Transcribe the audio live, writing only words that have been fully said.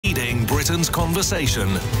Leading Britain's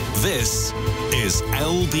conversation. This is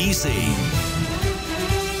LBC.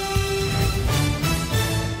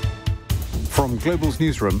 From Global's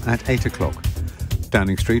newsroom at 8 o'clock.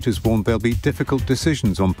 Downing Street has warned there'll be difficult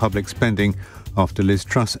decisions on public spending after Liz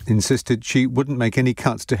Truss insisted she wouldn't make any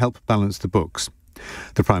cuts to help balance the books.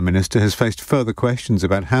 The Prime Minister has faced further questions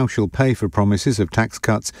about how she'll pay for promises of tax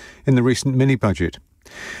cuts in the recent mini-budget.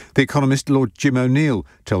 The economist Lord Jim O'Neill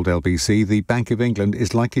told LBC the Bank of England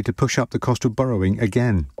is likely to push up the cost of borrowing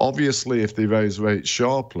again. Obviously, if they raise rates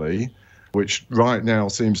sharply, which right now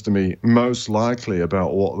seems to me most likely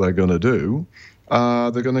about what they're going to do,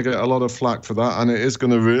 they're going to get a lot of flack for that, and it is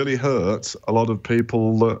going to really hurt a lot of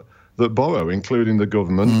people that borrow, including the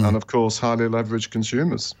government and, of course, highly leveraged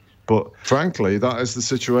consumers. But frankly, that is the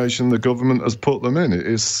situation the government has put them in. It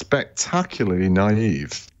is spectacularly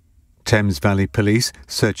naive. Thames Valley Police,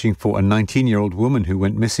 searching for a 19-year-old woman who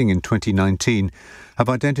went missing in 2019, have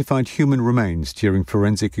identified human remains during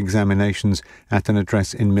forensic examinations at an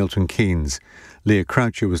address in Milton Keynes. Leah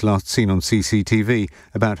Croucher was last seen on CCTV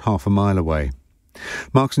about half a mile away.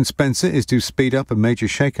 Marks & Spencer is to speed up a major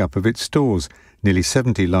shake-up of its stores. Nearly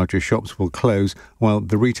 70 larger shops will close, while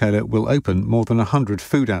the retailer will open more than 100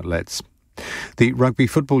 food outlets. The Rugby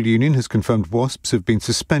Football Union has confirmed Wasps have been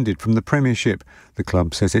suspended from the Premiership. The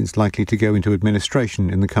club says it's likely to go into administration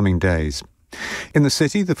in the coming days. In the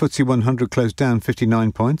city, the FTSE 100 closed down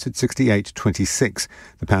 59 points at 68.26.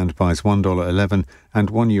 The pound buys $1.11 and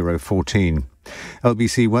 €1.14.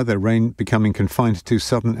 LBC weather: rain becoming confined to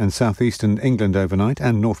southern and southeastern England overnight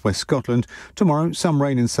and northwest Scotland. Tomorrow, some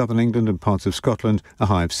rain in southern England and parts of Scotland, a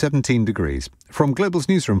high of 17 degrees. From Global's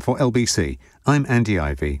newsroom for LBC, I'm Andy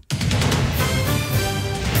Ivy.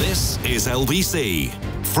 This is LBC.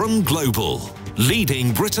 From Global.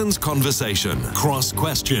 Leading Britain's conversation. Cross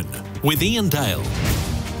Question with Iain Dale.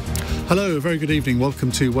 Hello, very good evening.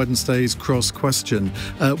 Welcome to Wednesday's Cross Question.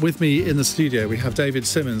 With me in the studio, we have David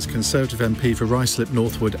Simmonds, Conservative MP for Ruislip,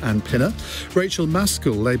 Northwood and Pinner. Rachael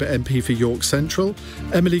Maskell, Labour MP for York Central.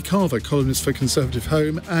 Emily Carver, columnist for Conservative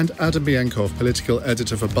Home. And Adam Bienkov, political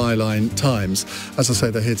editor for Byline Times. As I say,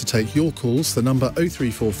 they're here to take your calls. The number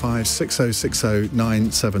 0345 6060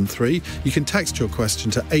 973. You can text your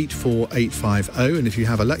question to 84850. And if you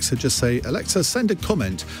have Alexa, just say, Alexa, send a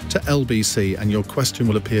comment to LBC, and your question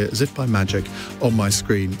will appear as if by magic on my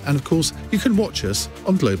screen. And of course, you can watch us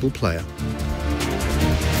on Global Player.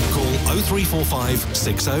 Call 0345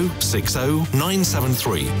 6060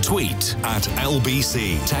 973. Tweet at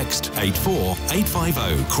LBC. Text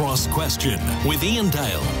 84850. Cross Question with Iain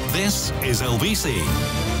Dale. This is LBC.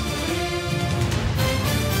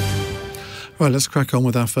 Right, let's crack on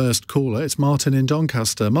with our first caller. It's Martin in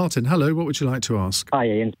Doncaster. Martin, hello. What would you like to ask? Hi,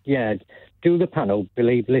 Ian. Yeah, do the panel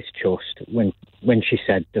believe Liz Truss when she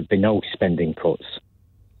said there'd be no spending cuts?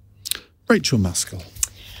 Rachael Maskell.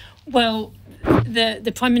 Well,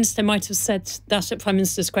 the Prime Minister might have said that at Prime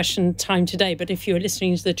Minister's Question Time today, but if you were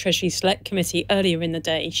listening to the Treasury Select Committee earlier in the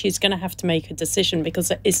day, she's going to have to make a decision because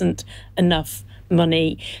there isn't enough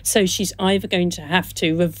money. So she's either going to have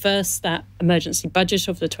to reverse that emergency budget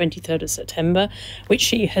of the 23rd of September, which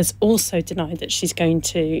she has also denied that she's going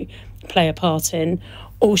to play a part in,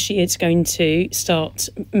 or she is going to start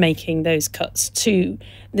making those cuts to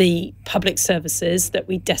the public services that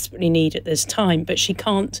we desperately need at this time. But she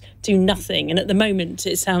can't do nothing. And at the moment,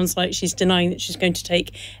 it sounds like she's denying that she's going to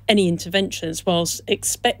take any interventions whilst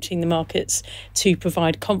expecting the markets to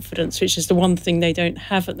provide confidence, which is the one thing they don't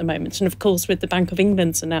have at the moment. And of course, with the Bank of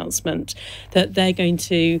England's announcement that they're going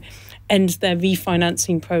to end their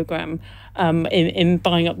refinancing programme in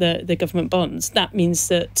buying up the government bonds, that means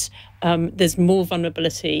that there's more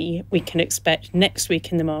vulnerability we can expect next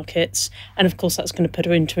week in the markets. And of course, that's going to put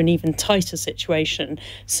her into an even tighter situation.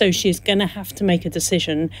 So she's going to have to make a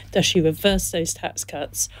decision. Does she reverse those tax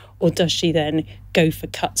cuts, or does she then go for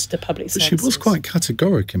cuts to public services? She was quite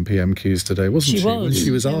categoric in PMQs today, wasn't she? Was. When she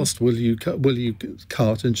was asked, will you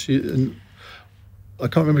cut? And I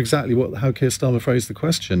can't remember exactly how Keir Starmer phrased the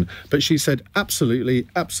question, but she said, absolutely,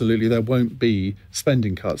 there won't be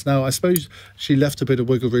spending cuts. Now, I suppose she left a bit of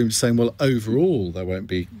wiggle room saying, well, overall, there won't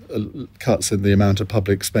be cuts in the amount of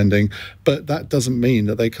public spending, but that doesn't mean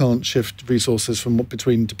that they can't shift resources from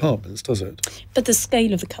between departments, does it? But the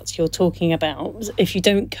scale of the cuts you're talking about, if you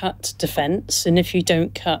don't cut defence and if you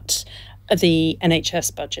don't cut the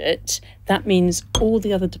NHS budget, that means all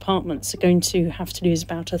the other departments are going to have to lose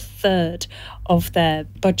about a third of their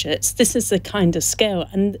budgets. This is the kind of scale.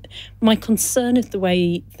 And my concern with the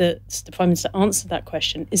way that the Prime Minister answered that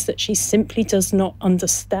question is that she simply does not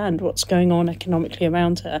understand what's going on economically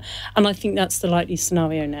around her. And I think that's the likely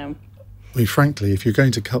scenario now. I mean, frankly, if you're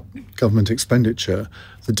going to cut government expenditure,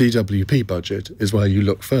 the DWP budget is where you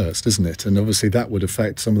look first, isn't it? And obviously that would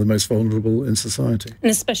affect some of the most vulnerable in society.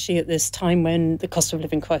 And especially at this time when the cost of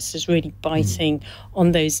living crisis is really biting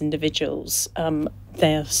on those individuals.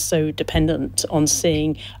 They're so dependent on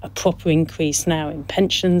seeing a proper increase now in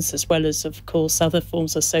pensions, as well as, of course, other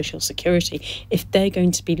forms of social security. If they're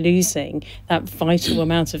going to be losing that vital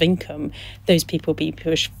amount of income, those people will be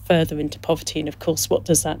pushed further into poverty. And, of course, what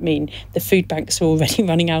does that mean? The food banks are already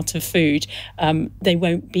running out of food. They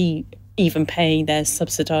won't be even paying their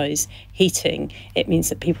subsidised heating. It means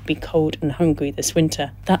that people will be cold and hungry this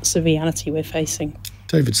winter. That's the reality we're facing.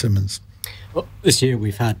 David Simmonds. Well, this year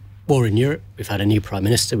we've had war in Europe, we've had a new Prime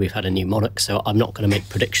Minister, we've had a new monarch, so I'm not going to make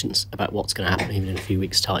predictions about what's going to happen even in a few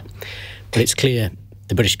weeks' time. But it's clear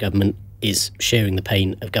the British government is sharing the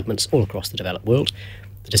pain of governments all across the developed world.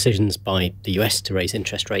 The decisions by the US to raise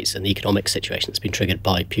interest rates and the economic situation that's been triggered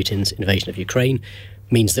by Putin's invasion of Ukraine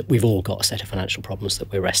means that we've all got a set of financial problems that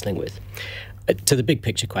we're wrestling with. To the big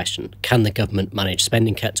picture question, can the government manage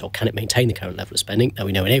spending cuts, or can it maintain the current level of spending? Now,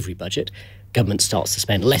 we know in every budget, government starts to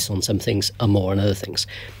spend less on some things and more on other things.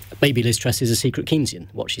 Maybe Liz Truss is a secret Keynesian.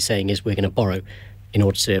 What she's saying is we're going to borrow in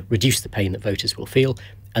order to reduce the pain that voters will feel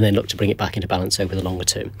and then look to bring it back into balance over the longer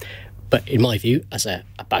term. But in my view, as a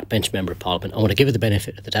backbench member of Parliament, I want to give her the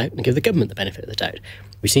benefit of the doubt and give the government the benefit of the doubt.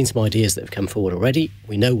 We've seen some ideas that have come forward already.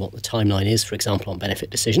 We know what the timeline is, for example, on benefit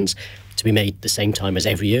decisions, to be made the same time as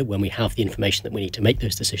every year when we have the information that we need to make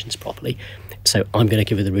those decisions properly. So I'm going to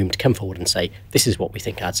give her the room to come forward and say, this is what we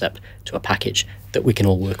think adds up to a package that we can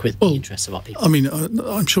all work with in the interests of our people. I mean,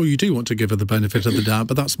 I'm sure you do want to give her the benefit of the doubt,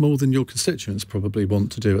 but that's more than your constituents probably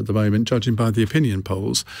want to do at the moment, judging by the opinion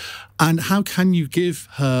polls. And how can you give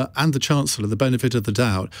her and the Chancellor the benefit of the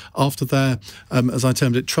doubt after their, as I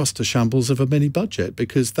termed it, trust a shambles of a mini budget?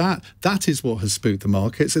 Because that is what has spooked the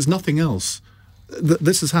markets. There's nothing else.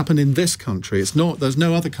 This has happened in this country. It's not. There's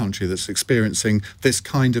no other country that's experiencing this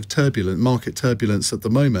kind of market turbulence at the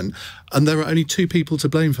moment. And there are only two people to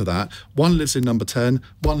blame for that. One lives in number 10,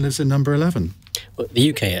 one lives in number 11. Well, the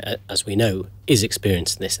UK, as we know, is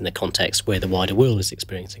experiencing this in the context where the wider world is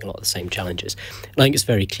experiencing a lot of the same challenges. And I think it's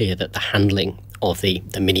very clear that the handling of the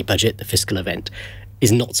mini-budget, the fiscal event,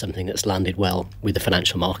 is not something that's landed well with the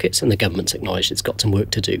financial markets, and the government's acknowledged it's got some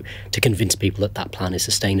work to do to convince people that that plan is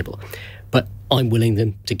sustainable. But I'm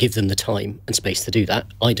willing to give them the time and space to do that.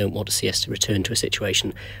 I don't want to see us to return to a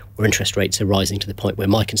situation where interest rates are rising to the point where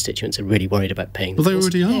my constituents are really worried about paying the bills.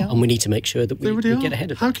 They already are. And we need to make sure that we get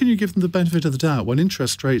ahead of that. How can you give them the benefit of the doubt when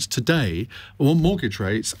interest rates today, or mortgage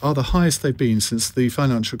rates, are the highest they've been since the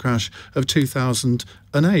financial crash of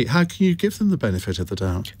 2008? How can you give them the benefit of the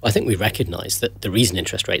doubt? I think we recognise that the reason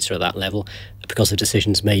interest rates are at that level are because of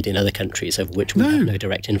decisions made in other countries over which we have no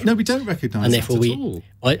direct influence. No, we don't recognise that at all.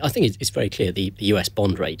 I think it's very clear the US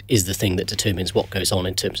bond rate is the thing that determines what goes on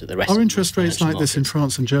in terms of the rest of the Are interest rates like this in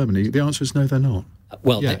France and Germany? The answer is no, they're not.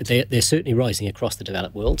 Well, they're certainly rising across the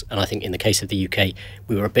developed world, and I think in the case of the UK,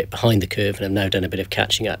 we were a bit behind the curve and have now done a bit of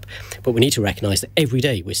catching up. But we need to recognise that every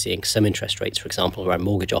day we're seeing some interest rates, for example, around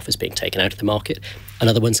mortgage offers being taken out of the market and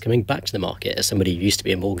other ones coming back to the market. As somebody who used to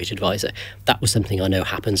be a mortgage advisor, that was something I know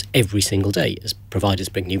happens every single day as providers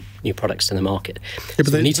bring new products to the market. Yeah, but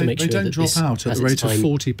so we need to make sure they don't drop out at the rate of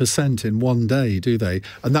 40% in one day, do they?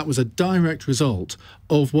 And that was a direct result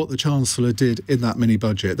of what the Chancellor did in that mini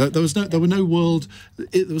budget. There was no world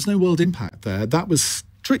impact there. That was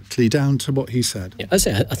strictly down to what he said. Yeah,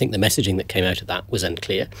 I think the messaging that came out of that was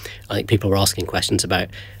unclear. I think people were asking questions about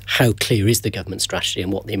how clear is the government strategy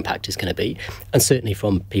and what the impact is going to be. And certainly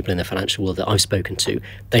from people in the financial world that I've spoken to,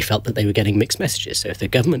 they felt that they were getting mixed messages. So if the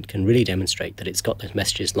government can really demonstrate that it's got those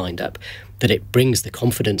messages lined up, that it brings the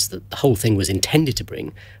confidence that the whole thing was intended to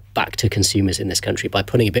bring back to consumers in this country by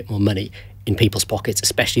putting a bit more money in people's pockets,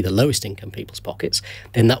 especially the lowest income people's pockets,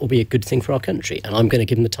 then that will be a good thing for our country. And I'm going to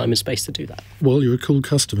give them the time and space to do that. Well, you're a cool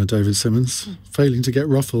customer, David Simmonds, failing to get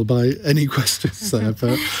ruffled by any questions there.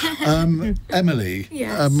 But Emily,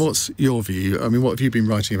 yes. What's your view? I mean, what have you been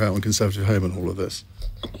writing about on Conservative Home and all of this?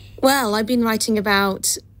 Well, I've been writing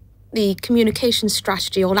about the communication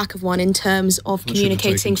strategy or lack of one in terms of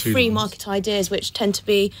communicating free market ideas, which tend to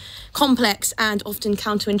be complex and often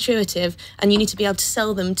counterintuitive, and you need to be able to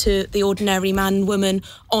sell them to the ordinary man and woman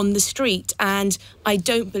on the street. And I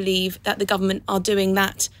don't believe that the government are doing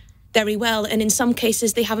that very well, and in some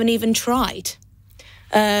cases they haven't even tried.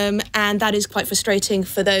 And that is quite frustrating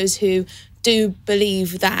for those who do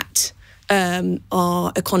believe that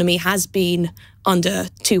our economy has been under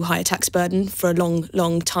too high a tax burden for a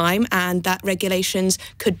long time, and that regulations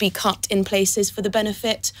could be cut in places for the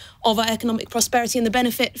benefit of our economic prosperity and the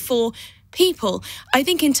benefit for people. I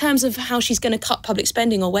think in terms of how she's going to cut public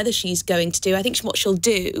spending or whether she's going to do, I think what she'll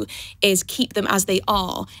do is keep them as they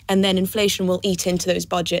are, and then inflation will eat into those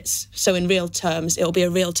budgets. So in real terms, it'll be a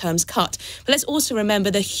real terms cut. But let's also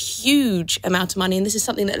remember the huge amount of money, and this is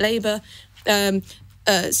something that Labour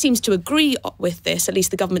seems to agree with this, at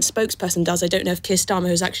least the government spokesperson does. I don't know if Keir Starmer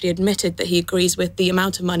has actually admitted that he agrees with the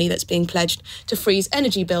amount of money that's being pledged to freeze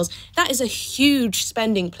energy bills. That is a huge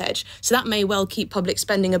spending pledge, so that may well keep public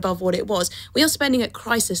spending above what it was. We are spending at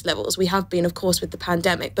crisis levels. We have been, of course, with the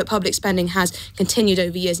pandemic, but public spending has continued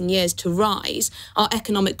over years and years to rise. Our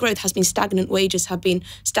economic growth has been stagnant. Wages have been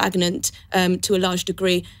stagnant to a large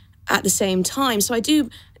degree at the same time. So I do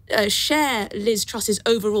share Liz Truss's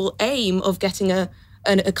overall aim of getting a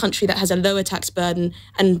country that has a lower tax burden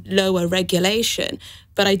and lower regulation.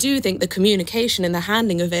 But I do think the communication and the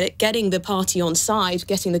handling of it, getting the party on side,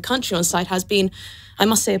 getting the country on side, has been, I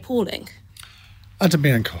must say, appalling. Adam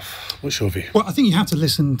Bienkov, what's your view? Well, I think you have to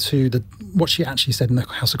listen to what she actually said in the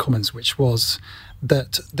House of Commons, which was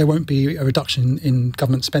that there won't be a reduction in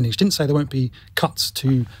government spending. She didn't say there won't be cuts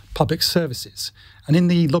to public services. And in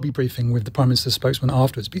the lobby briefing with the Prime Minister's spokesman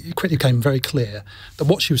afterwards, it quickly became very clear that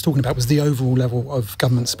what she was talking about was the overall level of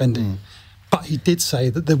government spending. But he did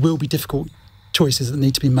say that there will be difficult choices that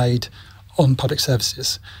need to be made on public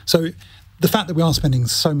services. So the fact that we are spending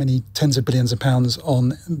so many tens of billions of pounds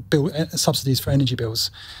on subsidies for energy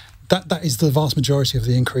bills, that is the vast majority of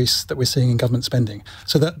the increase that we're seeing in government spending.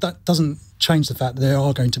 So that doesn't change the fact that there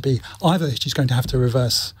are going to be, either she's going to have to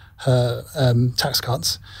reverse her tax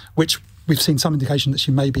cuts, which we've seen some indication that she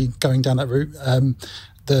may be going down that route.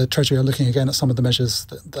 The Treasury are looking again at some of the measures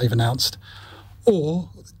that they've announced, or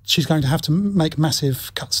she's going to have to make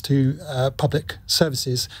massive cuts to public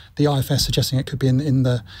services. The IFS suggesting it could be in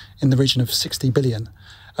the region of 60 billion.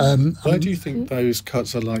 Where do you think those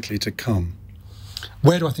cuts are likely to come?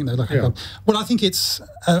 Where do I think they're likely to come? Well, I think it's,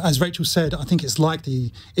 as Rachael said, I think it's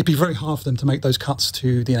likely it'd be very hard for them to make those cuts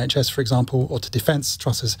to the NHS, for example, or to defence.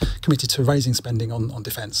 Truss is committed to raising spending on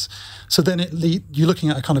defence. So then you're looking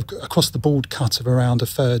at a kind of across-the-board cut of around a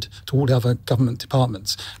third to all the other government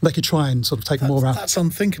departments. They could try and sort of take more out. That's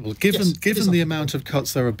unthinkable, given the amount of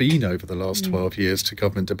cuts there have been over the last 12 years to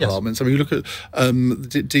government departments. Yes. I mean, you look at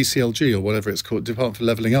DCLG, or whatever it's called, Department for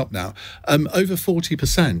Levelling Up now, over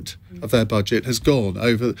 40% of their budget has gone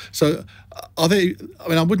over. So are they, I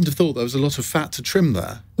mean, I wouldn't have thought there was a lot of fat to trim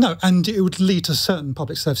there. No, and it would lead to certain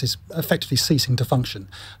public services effectively ceasing to function.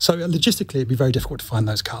 So logistically, it'd be very difficult to find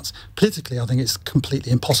those cuts. Politically, I think it's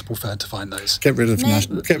completely impossible for her to find those. Get rid of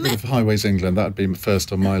Highways England. That would be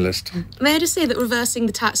first on my list. May I just say that reversing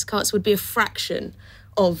the tax cuts would be a fraction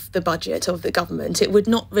of the budget of the government. It would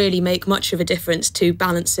not really make much of a difference to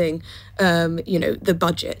balancing, the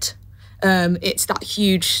budget. It's that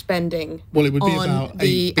huge spending it would be on about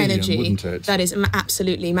the billion, energy wouldn't it? That is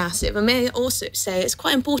absolutely massive. And may I also say it's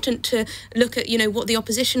quite important to look at what the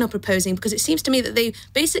opposition are proposing, because it seems to me that they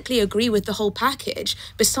basically agree with the whole package,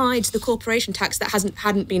 besides the corporation tax that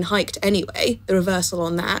hadn't been hiked anyway, the reversal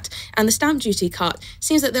on that, and the stamp duty cut.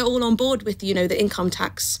 Seems that they're all on board with the income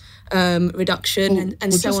tax reduction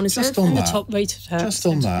and so on and so forth. And the top rate of tax. Just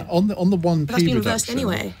on that, on the 1p that's been reduction, reversed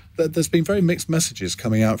anyway. There's been very mixed messages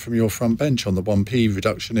coming out from your front bench on the 1p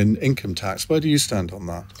reduction in income tax. Where do you stand on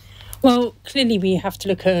that? Well, clearly we have to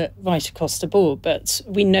look at right across the board, but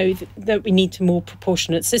we know that we need a more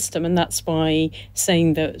proportionate system, and that's why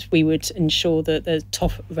saying that we would ensure that the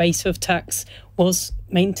top rate of tax was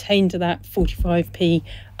maintained at that 45p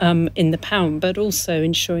in the pound, but also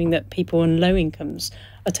ensuring that people on low incomes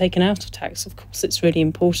are taken out of tax. Of course, it's really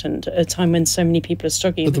important at a time when so many people are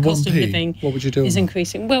struggling. But the cost of living what would you do is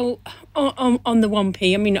increasing. Well, on the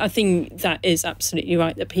 1p, I mean, I think that is absolutely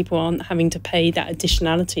right, that people aren't having to pay that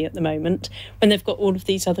additionality at the moment when they've got all of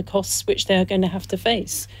these other costs which they're going to have to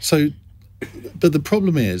face. So, but the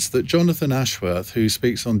problem is that Jonathan Ashworth, who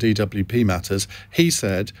speaks on DWP matters, he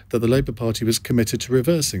said that the Labour Party was committed to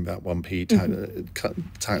reversing that 1p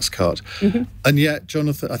tax cut. And yet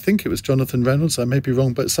I think it was Jonathan Reynolds, I may be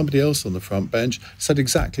wrong, but somebody else on the front bench said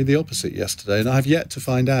exactly the opposite yesterday, and I have yet to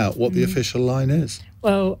find out what the official line is.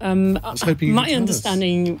 Well, my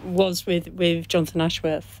understanding was with Jonathan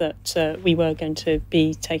Ashworth that we were going to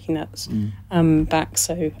be taking that back.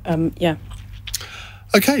 So, yeah.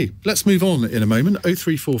 OK, let's move on in a moment.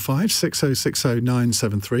 0345 6060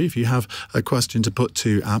 973 if you have a question to put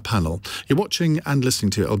to our panel. You're watching and listening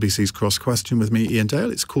to LBC's Cross Question with me, Iain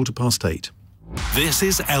Dale. It's 8:15. This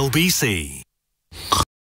is LBC.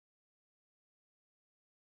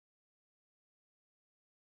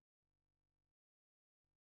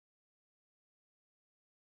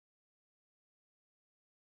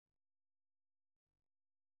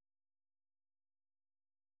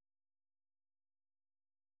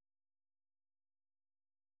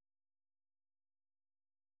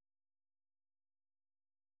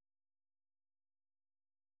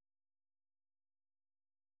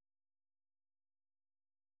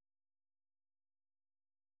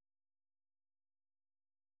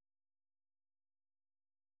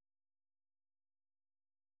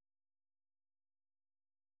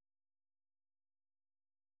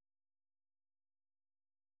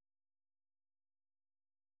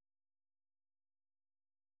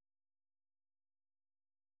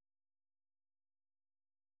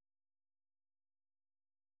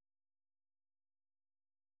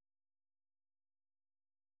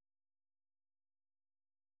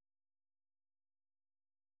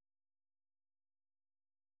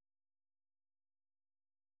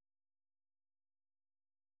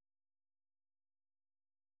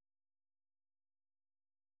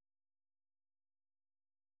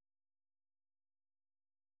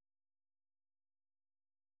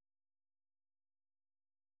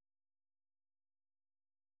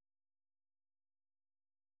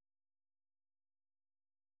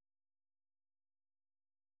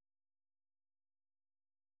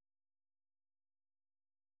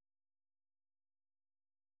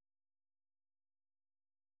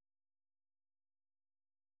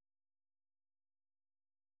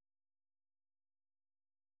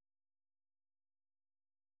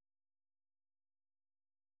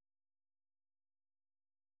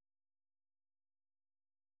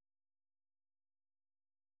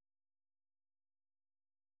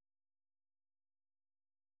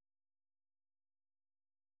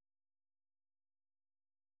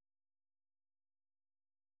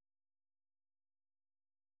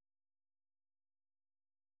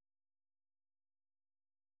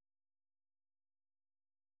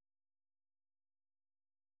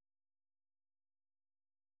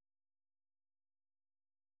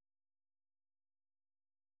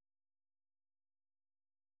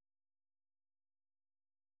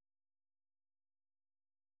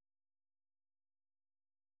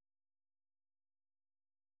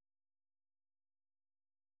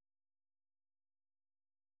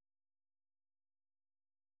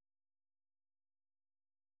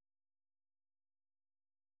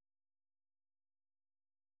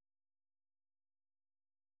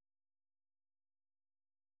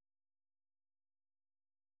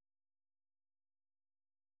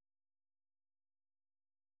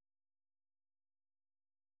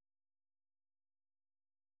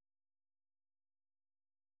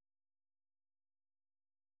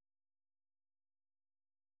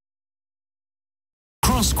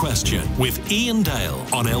 Cross Question with Iain Dale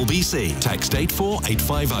on LBC. Text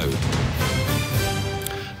 84850.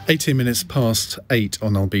 18 minutes past 8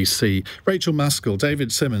 on LBC. Rachael Maskell,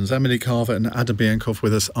 David Simmonds, Emily Carver and Adam Bienkov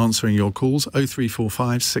with us answering your calls.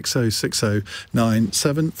 0345 6060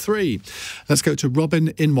 973. Let's go to Robin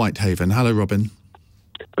in Whitehaven. Hello, Robin.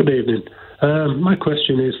 Good evening. My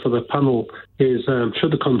question is for the panel is,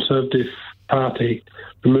 should the Conservative Party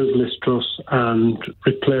remove Liz Truss and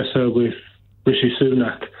replace her with Rishi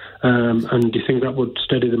Sunak? And do you think that would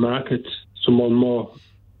steady the market, someone more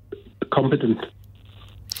competent?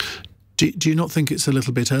 Do you not think it's a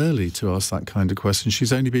little bit early to ask that kind of question?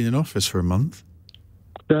 She's only been in office for a month.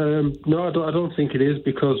 No, I don't think it is,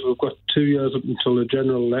 because we've got 2 years up until the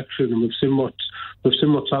general election, and we've seen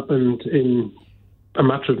what's happened in a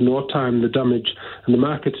matter of no time. The damage, and the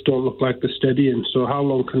markets don't look like they're steadying. So how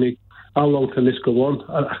long can this go on?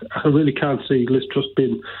 I really can't see Liz Truss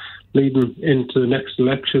being leading into the next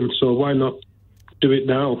election. So why not do it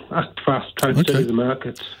now? Act fast, try and steady the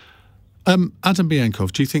markets. Adam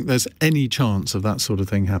Bienkov, do you think there's any chance of that sort of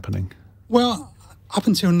thing happening? Well, up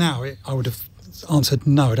until now, I would have answered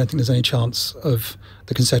no. I don't think there's any chance of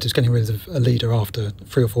the Conservatives getting rid of a leader after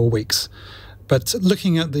 3 or 4 weeks. But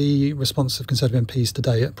looking at the response of Conservative MPs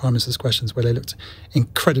today at Prime Minister's questions, where they looked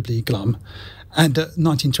incredibly glum, and at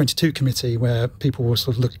 1922 committee, where people were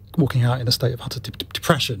sort of walking out in a state of utter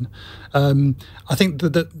depression, I think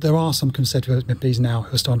that there are some Conservative MPs now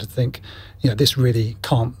who are starting to think, this really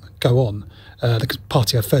can't go on. The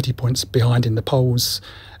party are 30 points behind in the polls.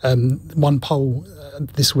 One poll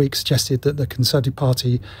this week suggested that the Conservative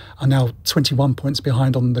Party are now 21 points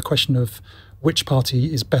behind on the question of which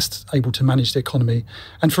party is best able to manage the economy.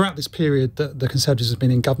 And throughout this period that the Conservatives have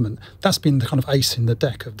been in government, that's been the kind of ace in the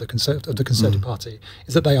deck of the Conservative Party,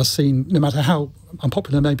 is that they are seen, no matter how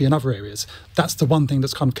unpopular they may be in other areas, that's the one thing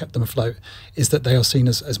that's kind of kept them afloat, is that they are seen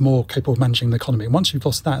as more capable of managing the economy. And once you've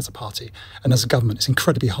lost that as a party and as a government, it's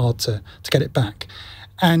incredibly hard to get it back.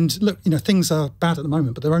 And look, things are bad at the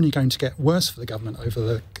moment, but they're only going to get worse for the government over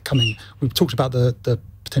the coming... We've talked about the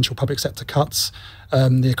potential public sector cuts,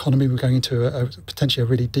 the economy, we're going into potentially a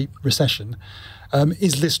really deep recession.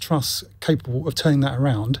 Is Liz Truss capable of turning that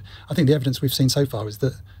around? I think the evidence we've seen so far is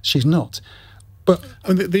that she's not. But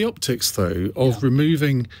the optics, though, of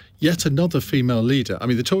removing yet another female leader. I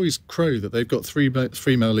mean, the Tories crow that they've got three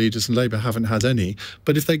female leaders and Labour haven't had any.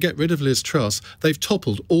 But if they get rid of Liz Truss, they've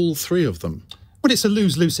toppled all 3 of them. Well, it's a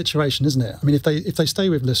lose-lose situation, isn't it? I mean, if they stay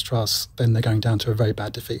with Liz Truss, then they're going down to a very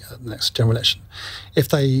bad defeat at the next general election. If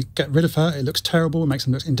they get rid of her, it looks terrible, it makes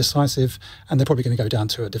them look indecisive, and they're probably going to go down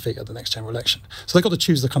to a defeat at the next general election. So they've got to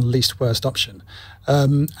choose the kind of least worst option.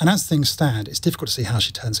 And as things stand, it's difficult to see how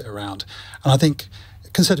she turns it around. And I think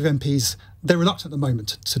Conservative MPs, they're reluctant at the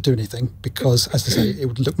moment to do anything because, as they say, it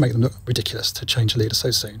would make them look ridiculous to change a leader so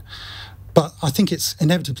soon. But I think it's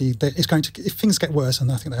inevitably that it's going to, if things get worse, and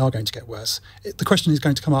I think they are going to get worse, the question is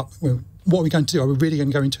going to come up, what are we going to do? Are we really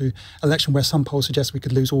going to go into an election where some polls suggest we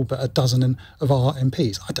could lose all but a dozen of our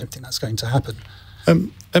MPs? I don't think that's going to happen.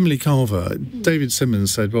 Emily Carver, David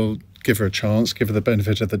Simmonds said, well, give her a chance, give her the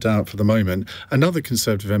benefit of the doubt for the moment. Another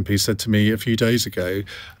Conservative MP said to me a few days ago,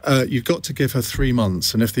 you've got to give her 3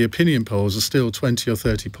 months, and if the opinion polls are still 20 or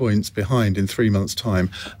 30 points behind in 3 months' time,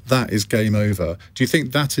 that is game over. Do you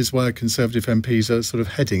think that is where Conservative MPs are sort of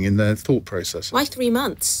heading in their thought process? Why 3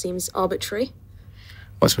 months seems arbitrary?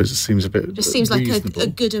 I suppose it seems a bit reasonable. It just seems like a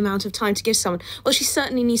good amount of time to give someone. Well, she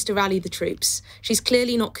certainly needs to rally the troops. She's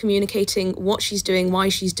clearly not communicating what she's doing, why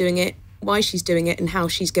she's doing it, and how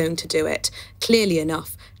she's going to do it clearly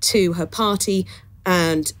enough to her party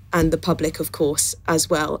and the public, of course, as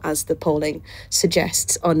well as the polling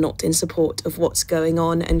suggests, are not in support of what's going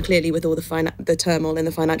on. And clearly, with all the turmoil in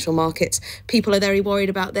the financial markets, people are very worried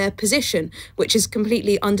about their position, which is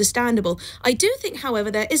completely understandable. I do think,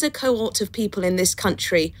 however, there is a cohort of people in this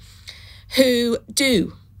country who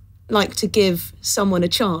do like to give someone a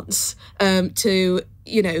chance to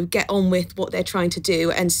get on with what they're trying to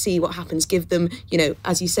do and see what happens. Give them,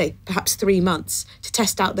 as you say, perhaps 3 months to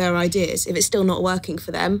test out their ideas. If it's still not working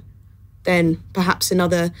for them, then perhaps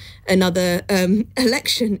another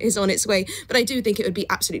election is on its way. But I do think it would be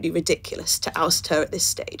absolutely ridiculous to oust her at this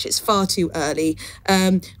stage. It's far too early.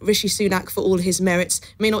 Rishi Sunak, for all his merits,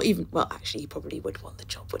 may not even... Well, actually, he probably would want the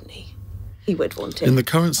job, wouldn't he? He would want it. In the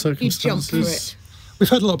current circumstances... He'd jump for it. We've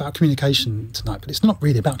heard a lot about communication tonight, but it's not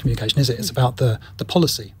really about communication, is it? It's about the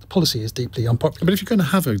policy. The policy is deeply unpopular. But if you're going to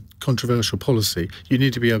have a controversial policy, you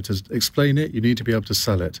need to be able to explain it, you need to be able to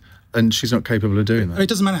sell it. And she's not capable of doing that. It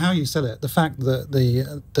doesn't matter how you sell it. The fact that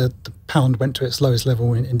the pound went to its lowest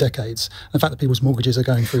level in decades, and the fact that people's mortgages are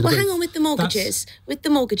going through the roof. Hang on with the mortgages. With the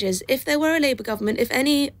mortgages, if there were a Labour government, if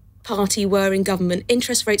any party were in government,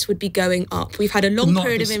 interest rates would be going up. We've had a long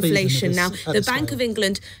period of inflation now. The Bank of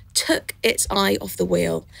England took its eye off the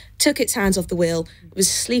wheel, took its hands off the wheel, was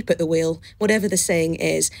asleep at the wheel, whatever the saying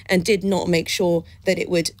is, and did not make sure that it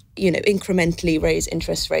would, incrementally raise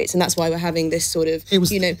interest rates. And that's why we're having this sort of, it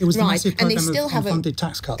was rise. And they still haven't unfunded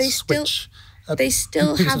tax cuts, they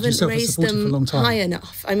still haven't raised them high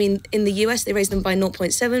enough. I mean, in the US, they raised them by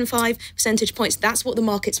 0.75 percentage points. That's what the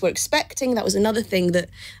markets were expecting. That was another thing that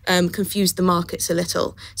confused the markets a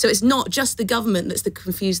little. So it's not just the government that's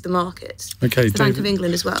confused the markets. Okay, it's the Bank of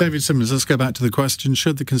England as well. David Simmonds, let's go back to the question.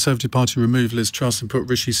 Should the Conservative Party remove Liz Truss and put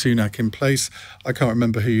Rishi Sunak in place? I can't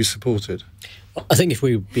remember who you supported. I think if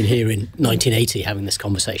we'd been here in 1980 having this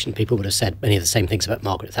conversation, people would have said many of the same things about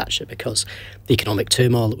Margaret Thatcher, because the economic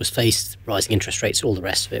turmoil that was faced, rising interest rates, all the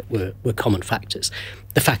rest of it were common factors.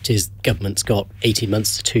 The fact is, government's got 18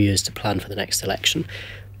 months to 2 years to plan for the next election.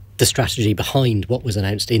 The strategy behind what was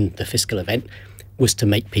announced in the fiscal event was to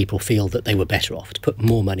make people feel that they were better off, to put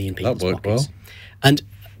more money in people's pockets. Well. And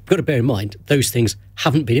we've got to bear in mind, those things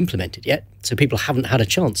haven't been implemented yet, so people haven't had a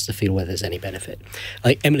chance to feel whether there's any benefit. I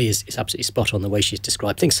think Emily is absolutely spot on the way she's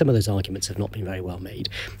described things. Some of those arguments have not been very well made,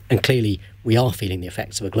 and clearly we are feeling the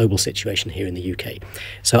effects of a global situation here in the UK.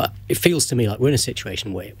 So it feels to me like we're in a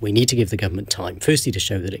situation where we need to give the government time, firstly to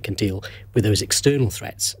show that it can deal with those external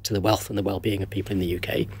threats to the wealth and the well-being of people in the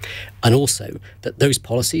UK, and also that those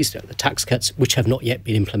policies, the tax cuts which have not yet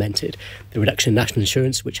been implemented, the reduction in national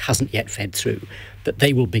insurance which hasn't yet fed through, that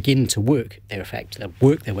they will begin to work their effect, they'll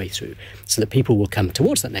work their way through, so that people will come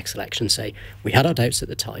towards that next election and say, we had our doubts at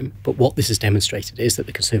the time, but what this has demonstrated is that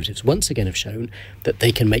the Conservatives once again have shown that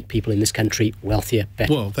they can make people in this country wealthier,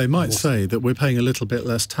 better. Well, they might say that we're paying a little bit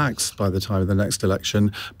less tax by the time of the next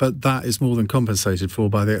election, but that is more than compensated for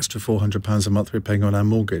by the extra £400 a month we're paying on our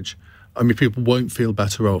mortgage. I mean, people won't feel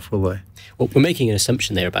better off, will they? Well, we're making an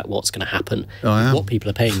assumption there about what's going to happen, what people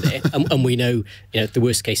are paying there. and we know, the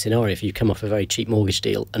worst case scenario, if you come off a very cheap mortgage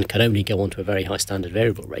deal and can only go onto a very high standard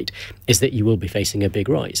variable rate, is that you will be facing a big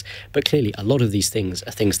rise. But clearly, a lot of these things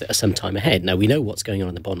are things that are some time ahead. Now, we know what's going on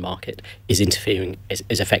in the bond market is interfering,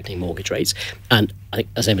 is affecting mortgage rates. And I think,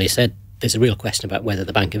 as Emily said, there's a real question about whether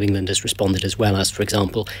the Bank of England has responded as well as, for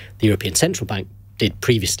example, the European Central Bank did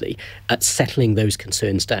previously at settling those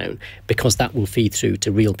concerns down, because that will feed through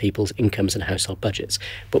to real people's incomes and household budgets.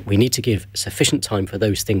 But we need to give sufficient time for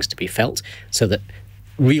those things to be felt, so that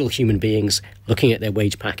real human beings looking at their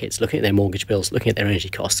wage packets, looking at their mortgage bills, looking at their energy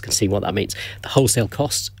costs can see what that means. The wholesale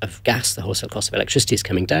cost of gas, the wholesale cost of electricity is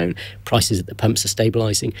coming down, prices at the pumps are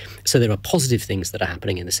stabilising. So there are positive things that are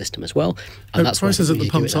happening in the system as well. And that's prices at the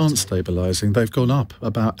pumps aren't stabilising. They've gone up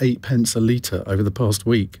about 8 pence a litre over the past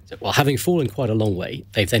week. Well, having fallen quite a long way,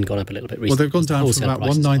 they've then gone up a little bit recently. Well, they've gone down from about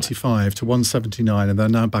 195 to 179, and they're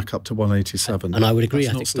now back up to 187. And I would agree.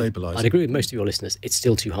 That's not stabilising. I'd agree with most of your listeners. It's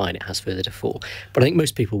still too high and it has further to fall. But I think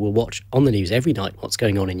most people will watch on the news every night what's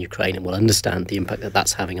going on in Ukraine and will understand the impact that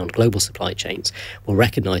that's having on global supply chains, will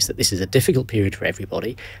recognise that this is a difficult period for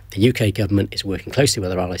everybody. The UK government is working closely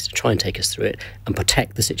with our allies to try and take us through it and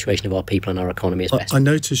protect the situation of our people and our economy as best. I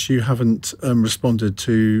notice you haven't responded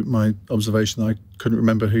to my observation. I couldn't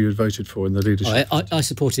remember who you had voted for in the leadership. I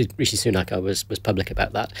supported Rishi Sunak. I was public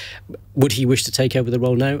about that. Would he wish to take over the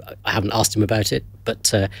role now? I haven't asked him about it,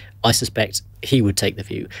 but I suspect he would take the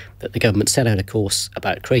view that the government set out a course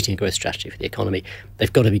about creating a growth strategy for the economy.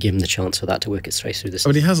 They've got to be given the chance for that to work its way through this. I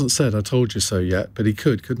mean, he hasn't said, I told you so yet, but he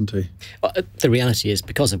could, couldn't he? Well, the reality is,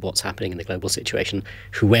 because of what's happening in the global situation,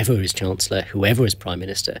 whoever is Chancellor, whoever is Prime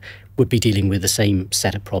Minister, would be dealing with the same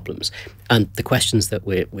set of problems. And the questions that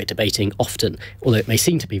we're debating often, although it may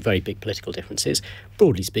seem to be very big political differences,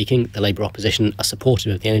 broadly speaking, the Labour opposition are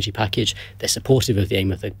supportive of the energy package. They're supportive of the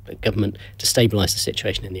aim of the government to stabilise the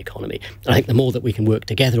situation in the economy. And I think the more that we can work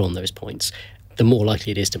together on those points, the more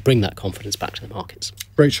likely it is to bring that confidence back to the markets.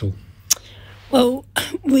 Rachel. Well,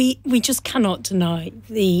 we just cannot deny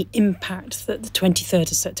the impact that the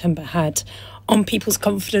 23rd of September had on people's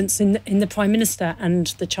confidence in the Prime Minister and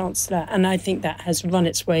the Chancellor. And I think that has run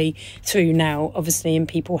its way through now, obviously, in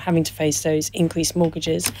people having to face those increased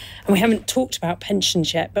mortgages. And we haven't talked about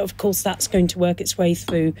pensions yet, but of course that's going to work its way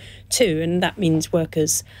through too. And that means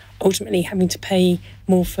workers ultimately having to pay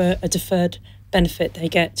more for a deferred benefit they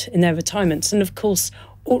get in their retirements. And of course,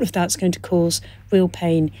 all of that's going to cause real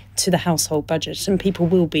pain to the household budget, and people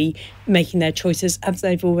will be making their choices, as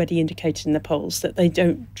they've already indicated in the polls, that they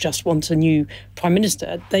don't just want a new Prime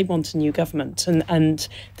Minister, they want a new government. And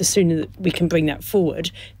the sooner that we can bring that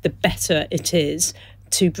forward, the better it is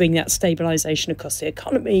to bring that stabilisation across the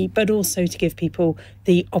economy, but also to give people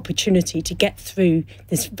the opportunity to get through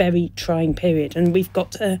this very trying period. And we've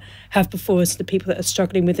got to have before us the people that are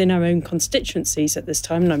struggling within our own constituencies at this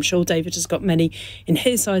time, and I'm sure David has got many in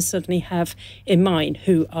his eyes, certainly have in mine,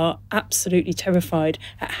 who are absolutely terrified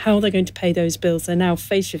at how they're going to pay those bills. They're now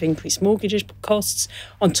faced with increased mortgage costs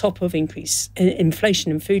on top of increased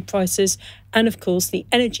inflation and food prices, and of course the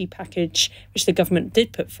energy package which the government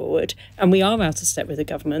did put forward, and we are out of step with the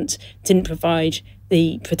government, didn't provide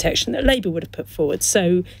the protection that Labour would have put forward.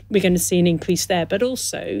 So we're going to see an increase there. But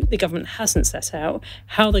also the government hasn't set out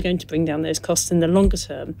how they're going to bring down those costs in the longer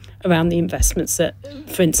term around the investments that,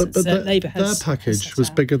 for instance, Labour has. Their package was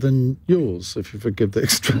bigger than yours, if you forgive the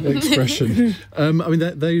expression. I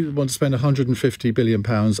mean, they want to spend £150 billion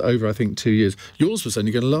over, I think, 2 years. Yours was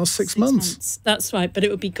only going to last 6 months. That's right, but it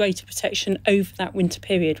would be greater protection over that winter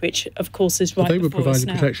period, which, of course, is right before us now. They were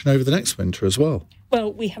providing protection over the next winter as well.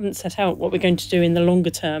 Well, we haven't set out what we're going to do in the longer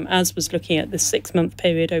term, as was looking at the 6-month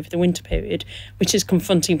period over the winter period, which is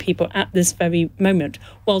confronting people at this very moment,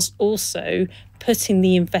 whilst also putting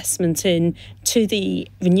the investment in to the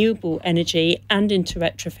renewable energy and into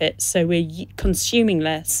retrofits, so we're consuming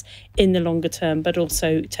less in the longer term, but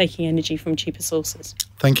also taking energy from cheaper sources.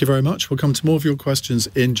 Thank you very much. We'll come to more of your questions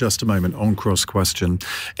in just a moment on Cross Question.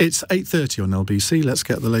 It's 8:30 on LBC. Let's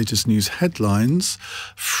get the latest news headlines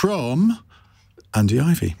from Andy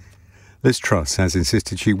Ivey. Liz Truss has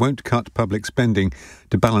insisted she won't cut public spending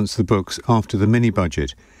to balance the books after the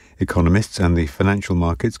mini-budget. Economists and the financial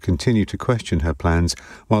markets continue to question her plans,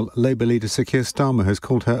 while Labour leader Sir Keir Starmer has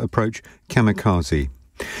called her approach kamikaze.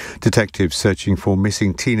 Detectives searching for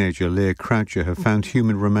missing teenager Leah Croucher have found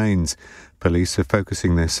human remains. Police are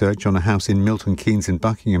focusing their search on a house in Milton Keynes in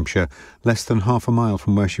Buckinghamshire, less than half a mile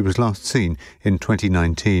from where she was last seen in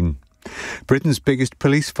 2019. Britain's biggest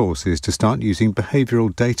police force is to start using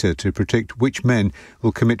behavioural data to predict which men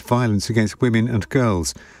will commit violence against women and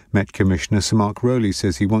girls. Met Commissioner Sir Mark Rowley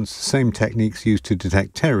says he wants the same techniques used to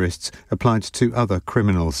detect terrorists applied to other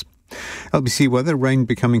criminals. LBC weather, rain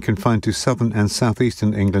becoming confined to southern and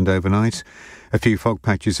southeastern England overnight. A few fog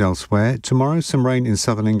patches elsewhere. Tomorrow, some rain in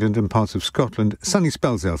southern England and parts of Scotland. Sunny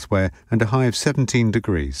spells elsewhere and a high of 17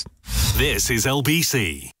 degrees. This is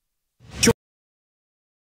LBC.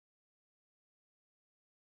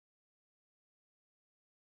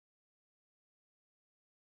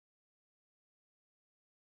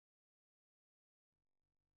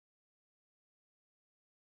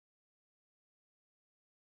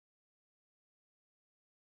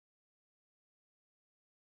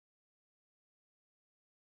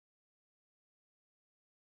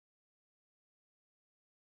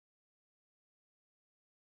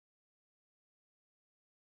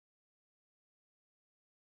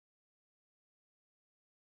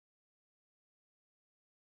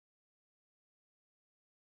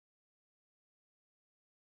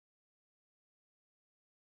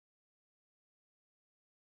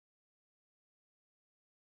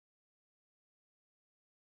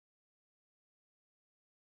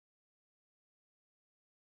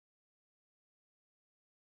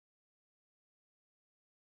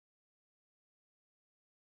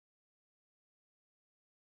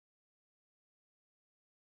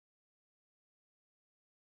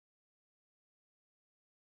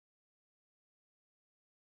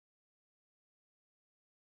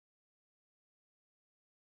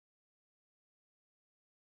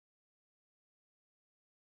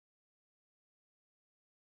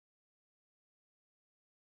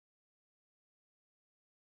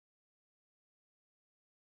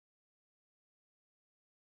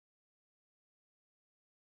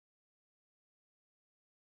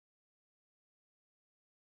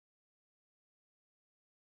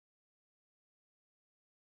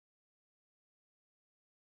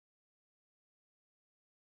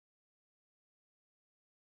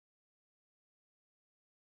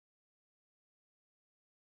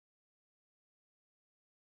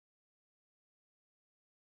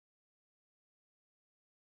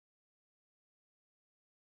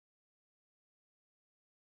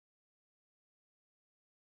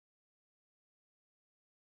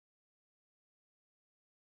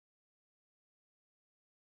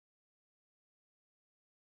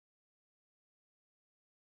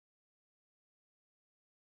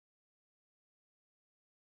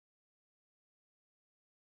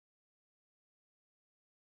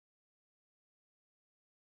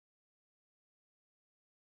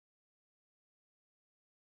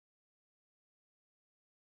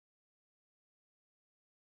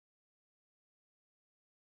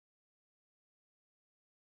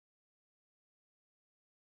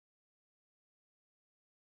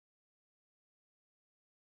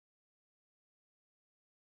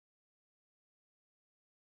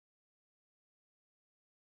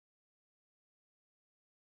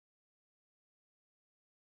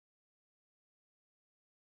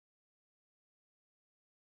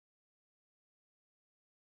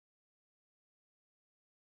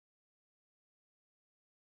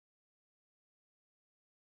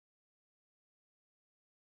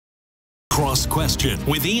 Cross Question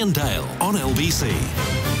with Iain Dale on LBC.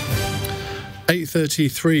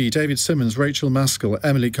 8:33, David Simmonds, Rachael Maskell,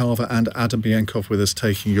 Emily Carver and Adam Bienkov with us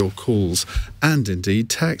taking your calls. And indeed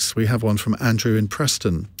texts. We have one from Andrew in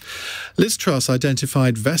Preston. Liz Truss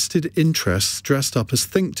identified vested interests dressed up as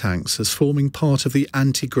think tanks as forming part of the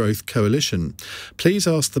anti-growth coalition. Please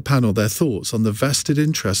ask the panel their thoughts on the vested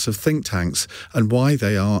interests of think tanks and why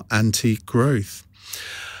they are anti-growth.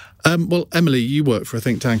 Well, Emily, you work for a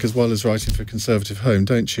think tank as well as writing for Conservative Home,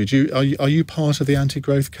 don't you? Are you part of the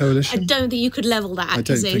anti-growth coalition? I don't think you could level that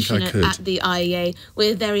accusation at the IEA.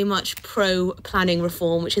 We're very much pro-planning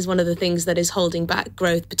reform, which is one of the things that is holding back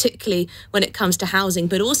growth, particularly when it comes to housing,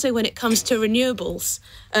 but also when it comes to renewables,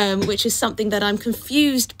 which is something that I'm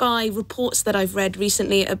confused by reports that I've read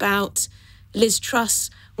recently about Liz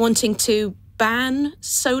Truss wanting to ban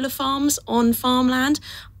solar farms on farmland.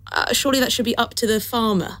 Surely that should be up to the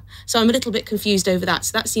farmer. So I'm a little bit confused over that.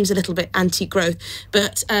 So that seems a little bit anti-growth.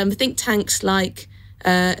 But think tanks like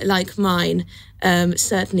mine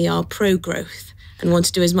certainly are pro-growth and want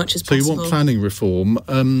to do as much as possible. So you want planning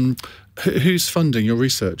reform. Who's funding your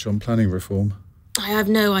research on planning reform? I have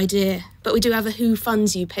no idea. But we do have a Who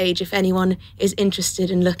Funds You page if anyone is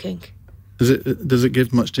interested in looking. Does it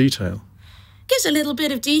give much detail? Gives a little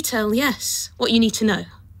bit of detail, yes. What you need to know.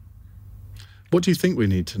 What do you think we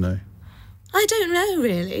need to know? I don't know,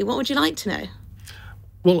 really. What would you like to know?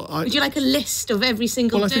 Well, would you like a list of every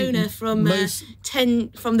single donor from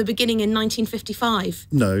the beginning in 1955?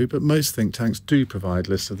 No, but most think tanks do provide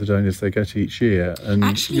lists of the donors they get each year. And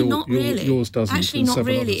actually, not really. Yours doesn't. Actually, not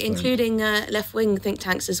really, including left-wing think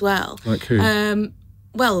tanks as well. Like who?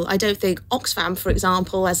 Well, I don't think Oxfam, for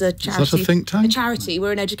example, as a charity. Is that a think tank? A charity.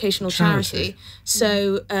 We're an educational charity.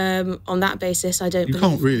 So on that basis, I don't believe... You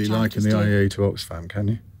can't really liken the IEA to Oxfam, can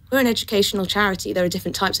you? We're an educational charity. There are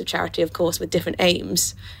different types of charity, of course, with different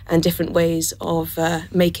aims and different ways of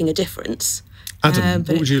making a difference. Adam,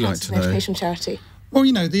 what would you like to know? Educational charity. Well,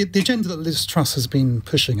 you know, the agenda that Liz Truss has been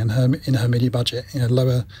pushing in her media budget,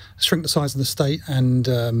 shrink the size of the state and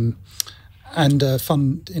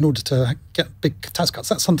fund in order to get big tax cuts.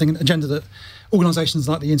 That's an agenda that organisations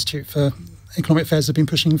like the Institute for Economic Affairs have been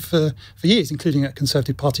pushing for years, including at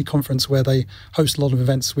Conservative Party conference, where they host a lot of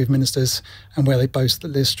events with ministers and where they boast that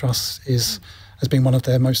Liz Truss has been one of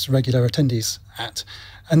their most regular attendees at.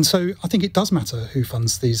 And so I think it does matter who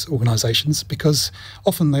funds these organisations, because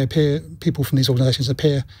often people from these organisations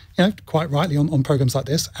appear, quite rightly on programmes like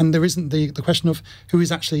this, and there isn't the question of who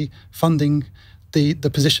is actually funding the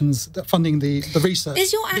positions, funding the research.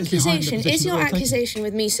 Is your accusation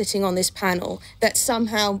with me sitting on this panel that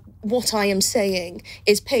somehow what I am saying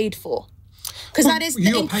is paid for? Because that is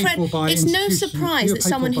incredible. It's no surprise that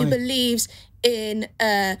someone who believes in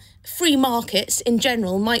free markets in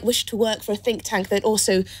general might wish to work for a think tank that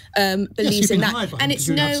also believes in that. And it's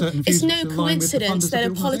no coincidence that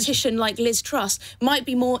a politician like Liz Truss might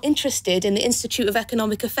be more interested in the Institute of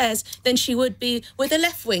Economic Affairs than she would be with a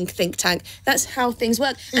left-wing think tank. That's how things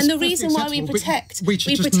work. And the reason why we protect the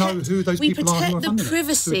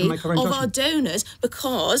privacy of our donors,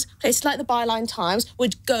 because places like the Byline Times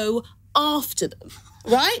would go after them.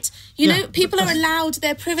 Right? People are allowed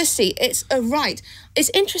their privacy. It's a right. It's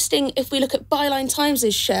interesting if we look at Byline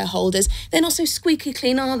Times' shareholders. They're not so squeaky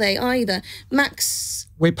clean, are they, either?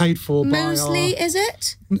 We're paid for by Mosley, is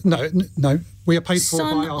it? No. We are paid for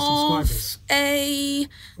by our subscribers.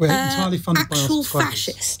 We're entirely funded by our subscribers.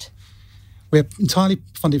 Fascist. We're entirely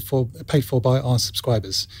paid for by our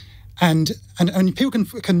subscribers. And people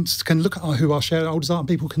can look at who our shareholders are, and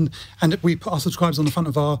people can, and we put our subscribers on the front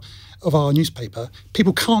of our newspaper.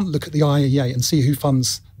 People can't look at the IEA and see who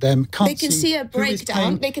funds them. They can see a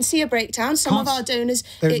breakdown. They can see a breakdown. Some of our donors.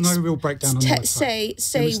 There is no real breakdown on the website.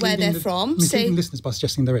 Say where they're from. Misleading listeners by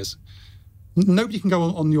suggesting there is. Nobody can go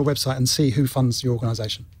on your website and see who funds your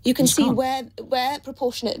organisation. You can see where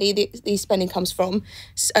proportionately the spending comes from,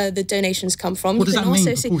 the donations come from. What does that mean?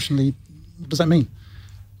 Proportionally, what does that mean?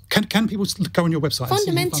 Can people go on your website?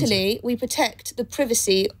 Fundamentally, we protect the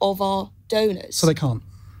privacy of our donors. So they can't?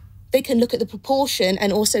 They can look at the proportion,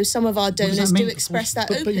 and also some of our donors do express that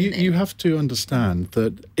openly. But you have to understand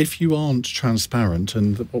that if you aren't transparent,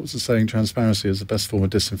 and what was the saying, transparency is the best form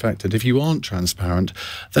of disinfectant, if you aren't transparent,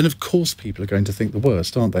 then of course people are going to think the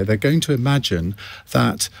worst, aren't they? They're going to imagine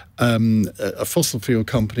that a fossil fuel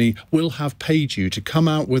company will have paid you to come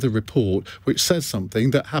out with a report which says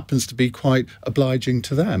something that happens to be quite obliging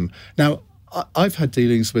to them. Now, I've had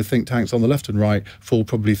dealings with think tanks on the left and right for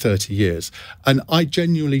probably 30 years, and I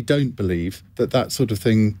genuinely don't believe that sort of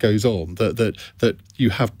thing goes on. That you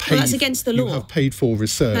have paid. Well, that's against the law. You have paid for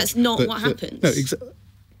research. That's not what happens. No,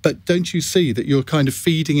 But don't you see that you're kind of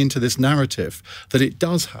feeding into this narrative that it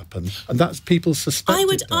does happen, and that's people suspect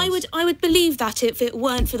I would believe that if it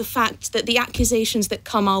weren't for the fact that the accusations that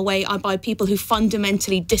come our way are by people who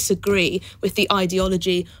fundamentally disagree with the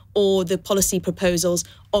ideology or the policy proposals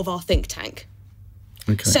of our think tank.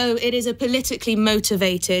 Okay. So it is a politically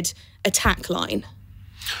motivated attack line,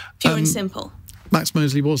 pure and simple. Max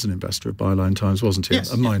Mosley was an investor of Byline Times, wasn't he?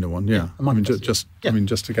 Yes, a minor one, yeah. a minor just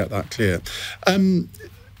to get that clear.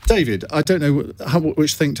 David, I don't know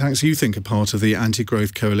which think tanks you think are part of the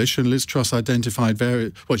anti-growth coalition. Liz Truss identified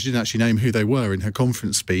she didn't actually name who they were in her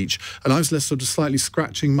conference speech, and I was left sort of slightly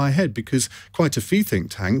scratching my head because quite a few think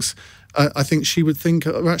tanks I think she would think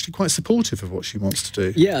are actually quite supportive of what she wants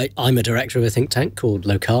to do. Yeah, I'm a director of a think tank called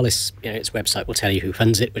Localis. Its website will tell you who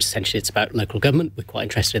funds it, which essentially it's about local government. We're quite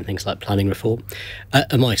interested in things like planning reform.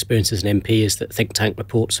 And my experience as an MP is that think tank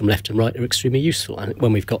reports from left and right are extremely useful. And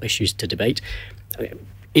when we've got issues to debate,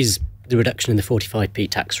 is the reduction in the 45p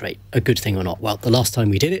tax rate a good thing or not? Well, the last time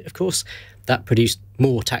we did it, of course, that produced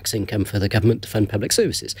more tax income for the government to fund public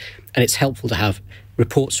services. And it's helpful to have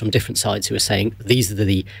reports from different sides who are saying these are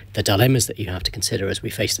the dilemmas that you have to consider as we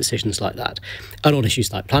face decisions like that. And on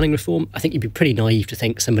issues like planning reform, I think you'd be pretty naive to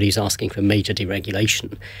think somebody who's asking for major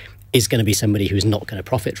deregulation is going to be somebody who's not going to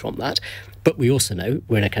profit from that. But we also know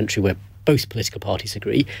we're in a country where both political parties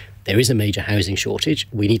agree there is a major housing shortage.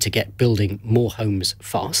 We need to get building more homes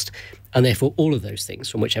fast. And therefore, all of those things,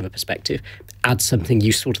 from whichever perspective, add something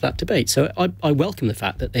useful to that debate. So I welcome the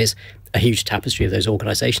fact that there's a huge tapestry of those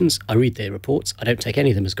organisations. I read their reports. I don't take any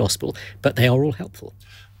of them as gospel, but they are all helpful.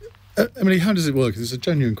 Emily, how does it work? It's a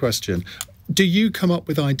genuine question. Do you come up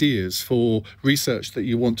with ideas for research that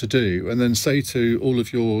you want to do and then say to all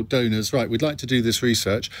of your donors, right, we'd like to do this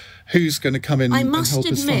research, who's going to come in and help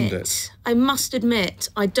us fund it? I must admit,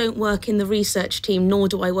 I don't work in the research team, nor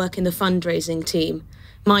do I work in the fundraising team.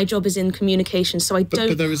 My job is in communication, so I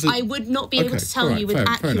I would not be able to tell you with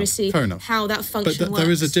accuracy how that function works. But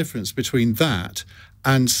there is a difference between that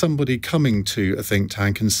and somebody coming to a think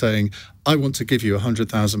tank and saying, I want to give you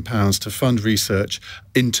 £100,000 to fund research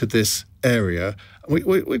into this area.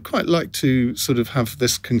 We'd quite like to sort of have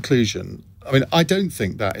this conclusion. I mean, I don't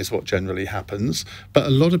think that is what generally happens, but a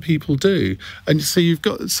lot of people do. And so you've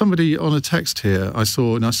got somebody on a text here I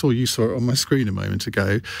saw you saw it on my screen a moment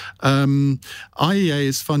ago. IEA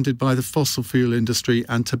is funded by the fossil fuel industry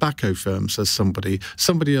and tobacco firms, says somebody.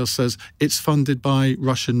 Somebody else says it's funded by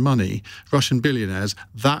Russian money, Russian billionaires.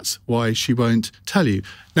 That's why she won't tell you.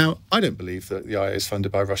 Now, I don't believe that the IEA is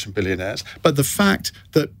funded by Russian billionaires, but the fact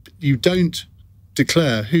that you don't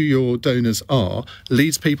declare who your donors are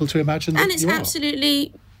leads people to imagine that you are. And it's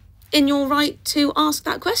absolutely in your right to ask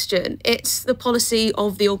that question. It's the policy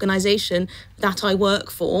of the organisation that I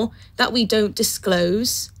work for that we don't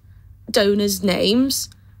disclose donors' names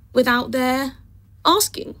without their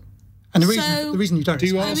asking. And the reason you don't... Do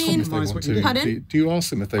you ask them if they want to? Pardon? Do you ask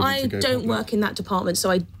them if they want to go? I don't work in that department,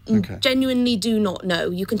 so I genuinely do not know.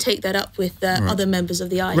 You can take that up with other members of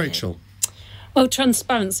the IEA. Rachel. Well,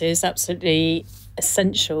 transparency is absolutely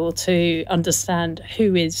essential to understand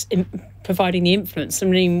who is providing the influence. I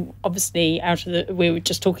mean, obviously, we were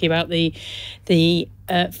just talking about the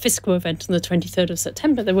fiscal event on the 23rd of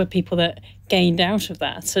September. There were people that gained out of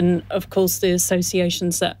that, and of course, the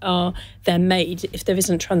associations that are then made. If there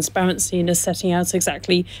isn't transparency in us setting out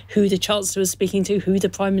exactly who the Chancellor was speaking to, who the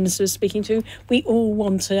Prime Minister was speaking to, we all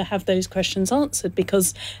want to have those questions answered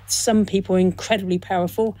because some people are incredibly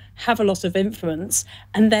powerful, have a lot of influence,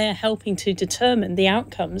 and they're helping to determine the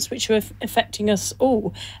outcomes which are affecting us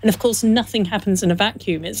all. And of course, nothing happens in a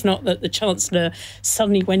vacuum. It's not that the Chancellor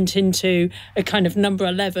suddenly went into a kind of number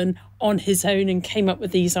 11 on his own and came up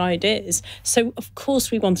with these ideas. So, of course,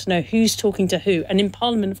 we want to know who's talking to who. And in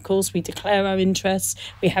Parliament, of course, we declare our interests.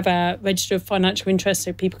 We have our register of financial interests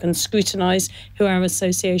so people can scrutinise who our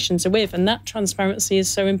associations are with. And that transparency is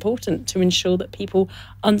so important to ensure that people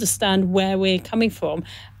understand where we're coming from.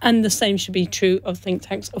 And the same should be true of think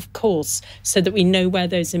tanks, of course, so that we know where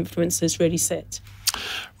those influences really sit.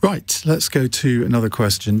 Right, let's go to another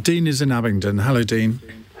question. Dean is in Abingdon. Hello, Dean.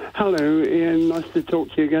 Hello, Ian. Nice to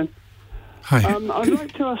talk to you again. Hi. I'd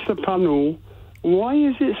like to ask the panel, why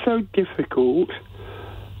is it so difficult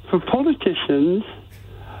for politicians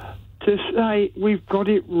to say, we've got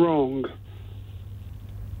it wrong?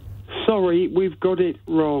 Sorry, we've got it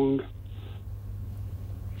wrong.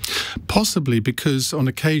 Possibly because on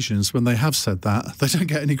occasions when they have said that, they don't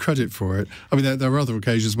get any credit for it. I mean, there are other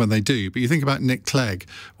occasions when they do, but you think about Nick Clegg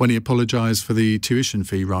when he apologised for the tuition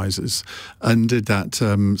fee rises and did that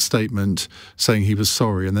statement saying he was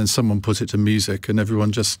sorry, and then someone put it to music and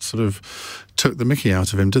everyone just sort of took the mickey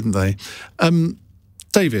out of him, didn't they?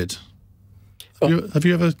 David, have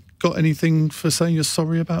you ever got anything for saying you're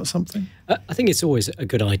sorry about something? I think it's always a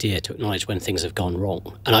good idea to acknowledge when things have gone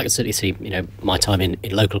wrong. And I can certainly see, my time in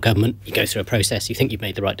local government, you go through a process, you think you've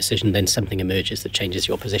made the right decision, then something emerges that changes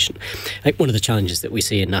your position. I think one of the challenges that we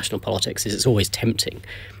see in national politics is it's always tempting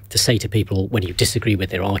to say to people when you disagree with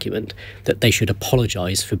their argument that they should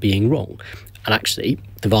apologise for being wrong. And actually,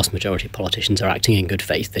 the vast majority of politicians are acting in good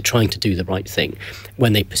faith. They're trying to do the right thing.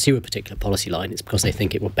 When they pursue a particular policy line, it's because they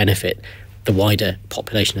think it will benefit the wider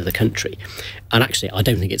population of the country. And actually, I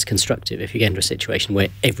don't think it's constructive if you get into a situation where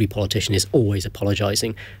every politician is always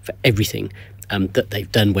apologising for everything that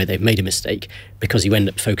they've done where they've made a mistake, because you end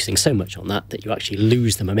up focusing so much on that you actually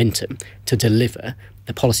lose the momentum to deliver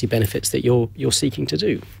the policy benefits that you're seeking to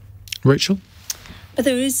do. Rachael? But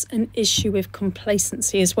there is an issue with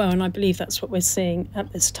complacency as well, and I believe that's what we're seeing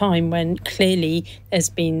at this time, when clearly there's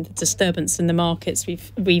been disturbance in the markets.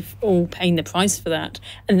 We've all paying the price for that,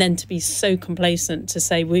 and then to be so complacent to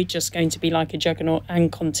say we're just going to be like a juggernaut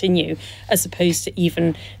and continue, as opposed to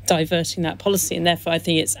even diverting that policy. And therefore, I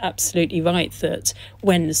think it's absolutely right that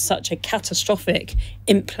when such a catastrophic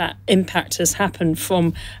impact has happened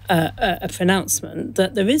from a pronouncement,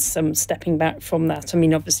 that there is some stepping back from that. I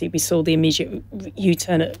mean, obviously, we saw the immediate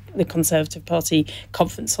U-turn at the Conservative Party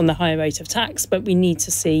conference on the higher rate of tax, but we need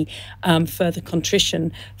to see further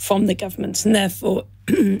contrition from the government. And therefore,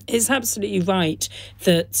 it's absolutely right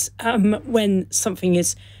that when something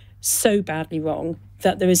is so badly wrong,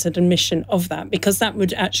 that there is an admission of that, because that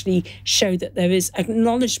would actually show that there is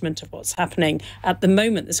acknowledgement of what's happening. At the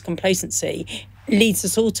moment, this complacency leads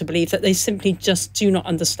us all to believe that they simply just do not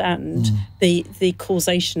understand the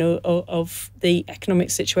causation of the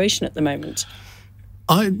economic situation at the moment.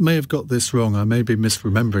 I may have got this wrong, I may be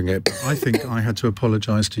misremembering it, but I think I had to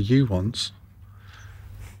apologise to you once.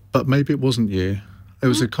 But maybe it wasn't you. It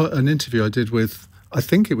was an interview I did with, I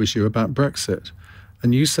think it was you, about Brexit.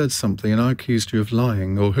 And you said something, and I accused you of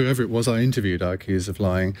lying, or whoever it was I interviewed I accused of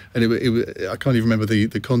lying. And I can't even remember the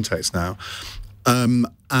context now.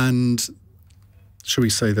 And shall we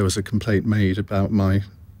say there was a complaint made about my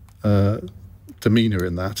demeanour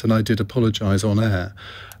in that, and I did apologise on air.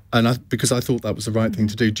 And because I thought that was the right thing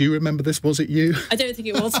to do. Do you remember this? Was it you? I don't think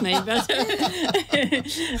it was me, but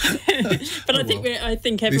but I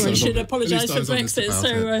think everyone should apologise for Brexit.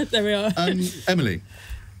 So there we are. Emily,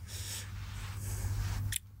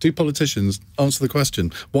 do politicians answer the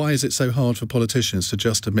question? Why is it so hard for politicians to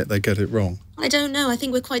just admit they get it wrong? I don't know. I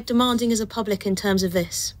think we're quite demanding as a public in terms of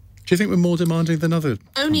this. Do you think we're more demanding than other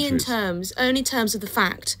Only countries? in terms of the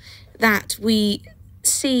fact that we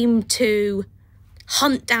seem to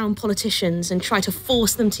hunt down politicians and try to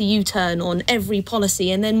force them to U-turn on every policy,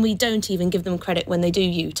 and then we don't even give them credit when they do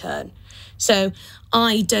U-turn. So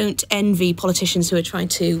I don't envy politicians who are trying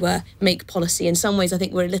to make policy. In some ways, I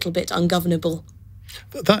think we're a little bit ungovernable.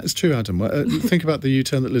 That is true, Adam. Think about the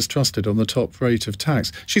U-turn that Liz Truss did on the top rate of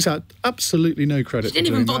tax. She's had absolutely no credit she didn't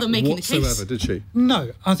for even doing bother that making whatsoever, the case. did she?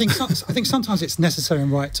 No, I think sometimes it's necessary and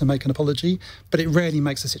right to make an apology, but it rarely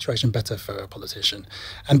makes the situation better for a politician.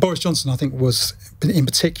 And Boris Johnson, I think, in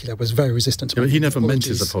particular, was very resistant to. Yeah, but he never meant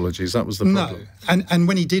his apologies. That was the problem. No, and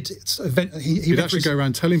when he did, he'd actually go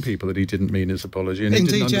around telling people that he didn't mean his apology, and he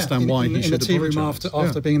didn't understand why he should apologise. In the tea room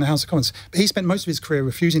after being in the House of Commons, but he spent most of his career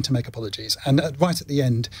refusing to make apologies, and right at the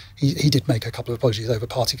end, he did make a couple of apologies over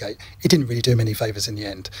Partygate. It didn't really do him any favours in the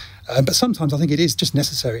end. But sometimes I think it is just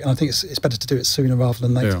necessary, and I think it's better to do it sooner rather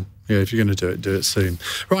than later. Yeah, if you're going to do it soon.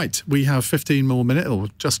 Right, we have 15 more minutes, or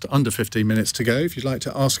just under 15 minutes to go. If you'd like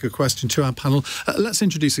to ask a question to our panel, let's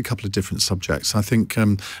introduce a couple of different subjects. I think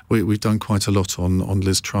we've done quite a lot on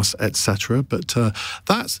Liz Truss, etc. But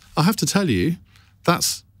I have to tell you,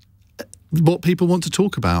 that's what people want to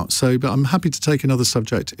talk about. But I'm happy to take another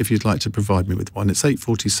subject if you'd like to provide me with one. It's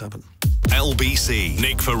 8:47. LBC,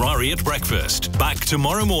 Nick Ferrari at breakfast. Back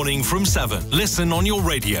tomorrow morning from 7. Listen on your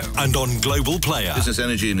radio and on Global Player. Business,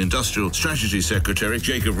 Energy and Industrial Strategy Secretary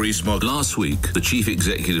Jacob Rees-Mogg. Last week, the chief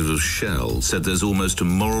executive of Shell said there's almost a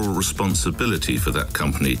moral responsibility for that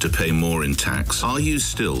company to pay more in tax. Are you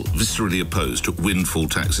still viscerally opposed to windfall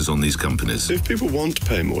taxes on these companies? If people want to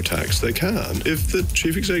pay more tax, they can. If the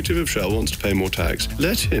chief executive of Shell wants to pay more tax,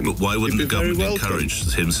 let him. But why wouldn't the government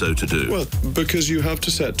encourage him so to do? Well, because you have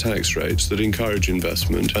to set tax rates that encourage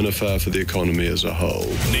investment and are fair for the economy as a whole.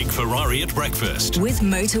 Nick Ferrari at breakfast. With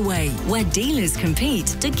Motorway, where dealers compete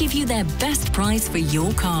to give you their best price for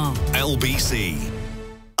your car. LBC.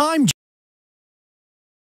 I'm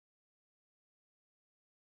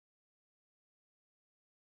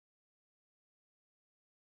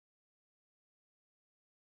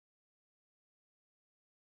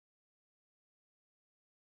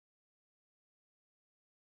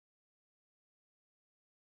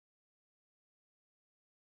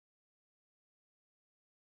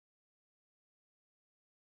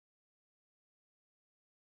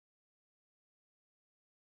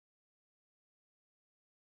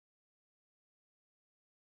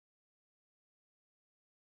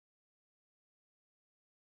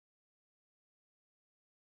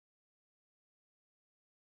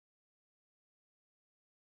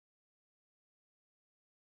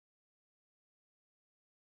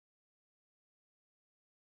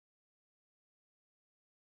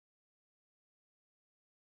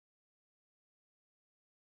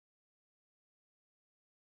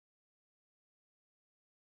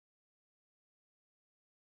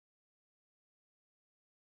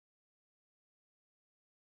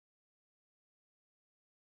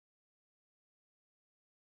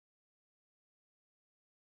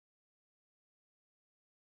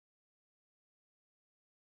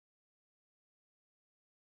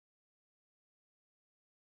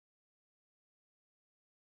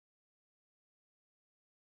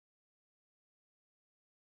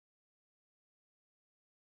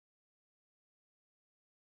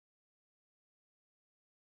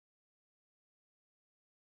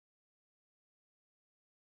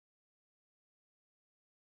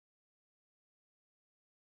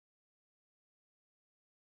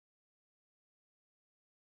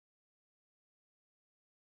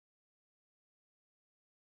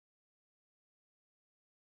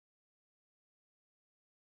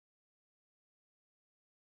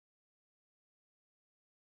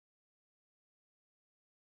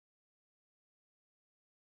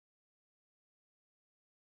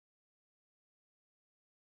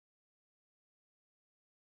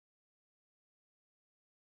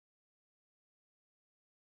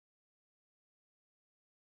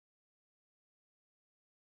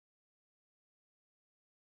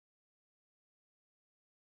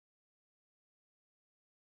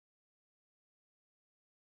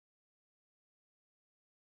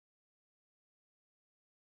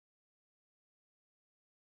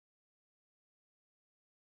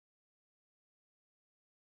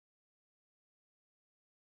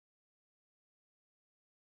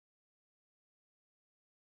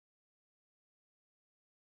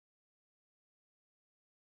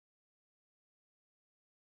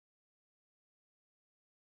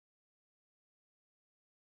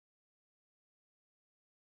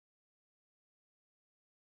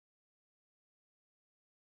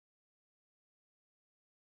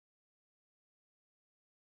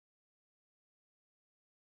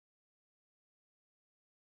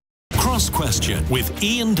Cross Question with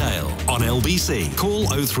Iain Dale on LBC. Call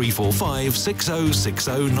 0345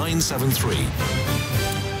 6060 973.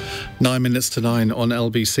 9 minutes to 9 on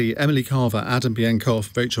LBC. Emily Carver, Adam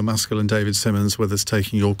Bienkov, Rachael Maskell and David Simmonds with us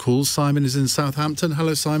taking your calls. Simon is in Southampton.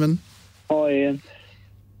 Hello, Simon. Hi, Ian.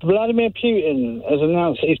 Vladimir Putin has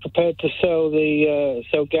announced that he's prepared to sell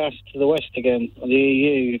gas to the West again, the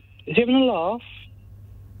EU. Is he having a laugh?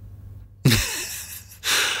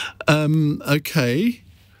 Okay.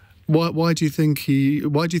 Why do you think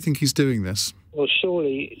he's doing this? Well,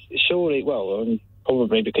 surely,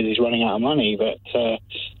 probably because he's running out of money. But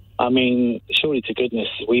surely to goodness,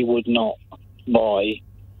 we would not buy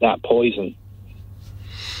that poison.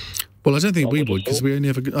 Well, I don't think we would, because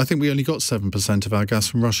I think we only got 7% of our gas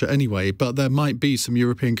from Russia anyway. But there might be some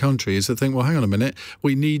European countries that think, well, hang on a minute,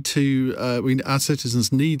 our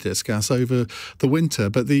citizens need this gas over the winter.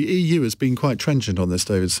 But the EU has been quite trenchant on this,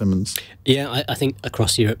 David Simmonds. Yeah, I think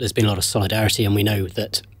across Europe there's been a lot of solidarity, and we know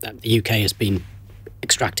that the UK has been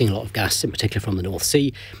extracting a lot of gas, in particular from the North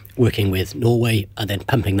Sea, working with Norway and then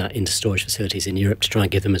pumping that into storage facilities in Europe to try and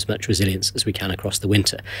give them as much resilience as we can across the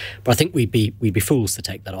winter. But I think we'd be fools to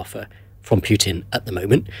take that offer from Putin at the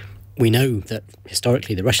moment. We know that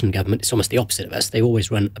historically the Russian government is almost the opposite of us. They always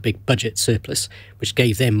run a big budget surplus, which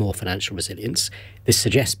gave them more financial resilience. This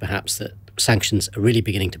suggests perhaps that sanctions are really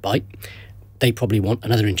beginning to bite. They probably want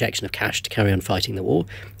another injection of cash to carry on fighting the war,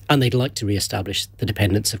 and they'd like to re-establish the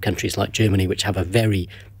dependence of countries like Germany, which have a very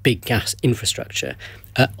big gas infrastructure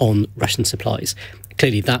on Russian supplies.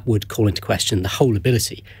 Clearly, that would call into question the whole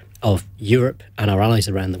ability of Europe and our allies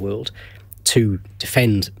around the world to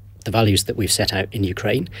defend the values that we've set out in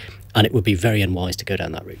Ukraine, and it would be very unwise to go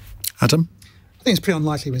down that route. Adam? I think it's pretty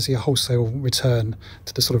unlikely we see a wholesale return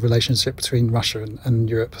to the sort of relationship between Russia and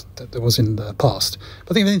Europe that there was in the past.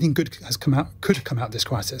 But I think if anything good could have come out of this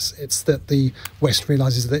crisis, it's that the West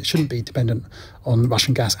realises that it shouldn't be dependent on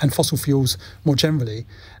Russian gas and fossil fuels more generally,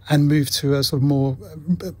 and move to a sort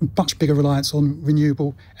of much bigger reliance on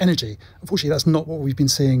renewable energy. Unfortunately, that's not what we've been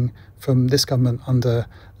seeing from this government under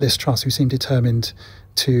Liz Truss, who seem determined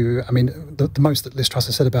to, the most that Liz Truss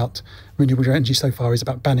has said about renewable energy so far is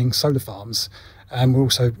about banning solar farms. And we're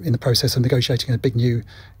also in the process of negotiating a big new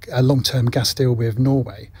long-term gas deal with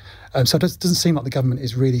Norway. So it doesn't seem like the government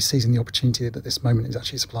is really seizing the opportunity that this moment is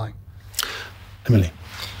actually supplying. Emily?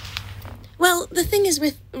 Well, the thing is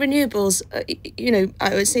with renewables,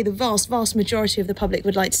 I would say the vast majority of the public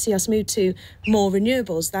would like to see us move to more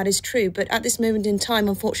renewables. That is true. But at this moment in time,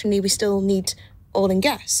 unfortunately, we still need oil and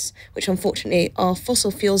gas, which unfortunately are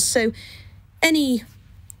fossil fuels. So any,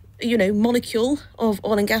 molecule of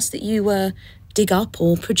oil and gas that you dig up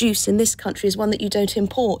or produce in this country is one that you don't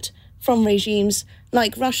import from regimes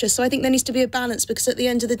like Russia. So I think there needs to be a balance, because at the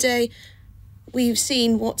end of the day, we've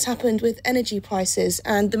seen what's happened with energy prices,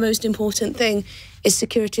 and the most important thing is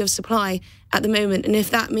security of supply at the moment. And if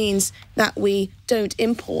that means that we don't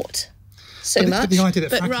import so much,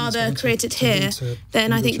 but rather create it here,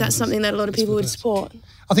 then I think that's something that a lot of people would support.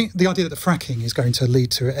 I think the idea that the fracking is going to lead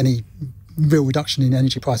to any real reduction in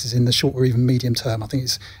energy prices in the short or even medium term, I think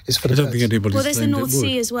is for the birds. Well, there's the North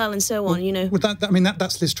Sea as well, and so on.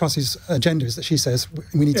 That's Liz Truss's agenda, is that she says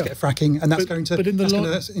we need to get fracking, and that's going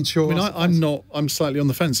to ensure. I'm slightly on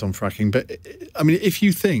the fence on fracking, but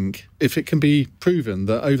if it can be proven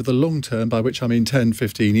that over the long term, by which I mean 10,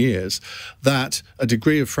 15 years, that a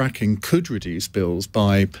degree of fracking could reduce bills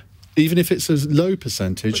by, even if it's a low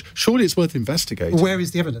percentage, surely it's worth investigating. Where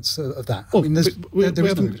is the evidence of that? Well, we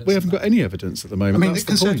haven't got any evidence at the moment. The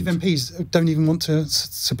Conservative MPs don't even want to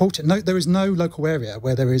support it. No, there is no local area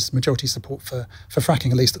where there is majority support for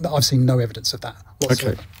fracking, at least. I've seen no evidence of that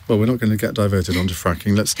whatsoever. Okay, well, we're not going to get diverted onto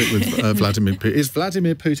fracking. Let's stick with Vladimir Putin. Is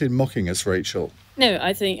Vladimir Putin mocking us, Rachael? No,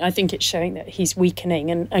 I think it's showing that he's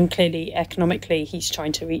weakening, and clearly economically he's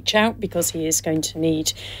trying to reach out, because he is going to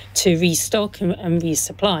need to restock and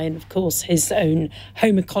resupply, and of course his own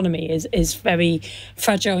home economy is very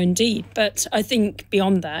fragile indeed. But I think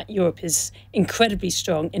beyond that, Europe is incredibly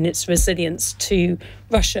strong in its resilience to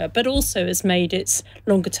Russia, but also has made its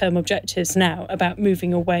longer term objectives now about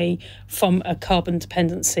moving away from a carbon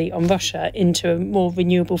dependency on Russia into a more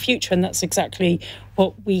renewable future, and that's exactly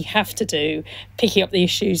what we have to do. Picking up the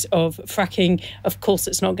issues of fracking, of course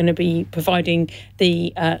it's not going to be providing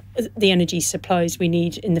the energy supplies we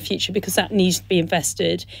need in the future, because that needs to be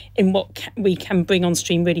invested in what we can bring on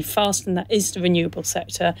stream really fast, and that is the renewable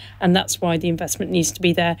sector, and that's why the investment needs to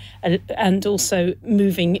be there, and also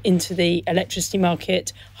moving into the electricity market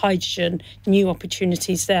market, hydrogen, new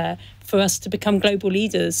opportunities there for us to become global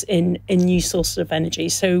leaders in new sources of energy.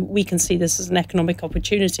 So we can see this as an economic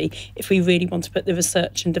opportunity if we really want to put the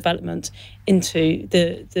research and development into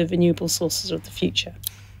the renewable sources of the future.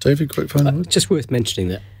 David, quick final. Just worth mentioning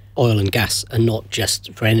that oil and gas are not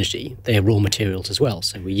just for energy, they are raw materials as well.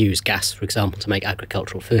 So we use gas, for example, to make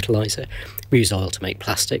agricultural fertiliser, we use oil to make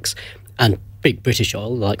plastics, and big British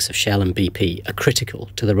oil, the likes of Shell and BP, are critical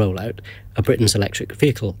to the rollout of Britain's electric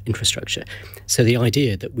vehicle infrastructure. So the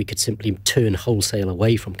idea that we could simply turn wholesale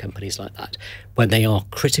away from companies like that, when they are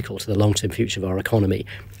critical to the long-term future of our economy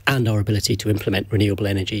and our ability to implement renewable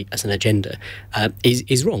energy as an agenda,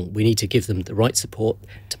 is wrong. We need to give them the right support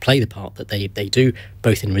to play the part that they do,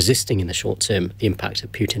 both in resisting in the short term the impact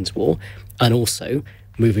of Putin's war and also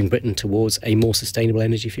moving Britain towards a more sustainable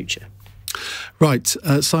energy future. Right,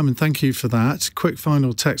 Simon, thank you for that. Quick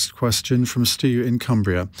final text question from Stu in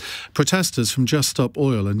Cumbria. Protesters from Just Stop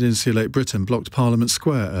Oil and Insulate Britain blocked Parliament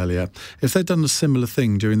Square earlier. If they'd done a similar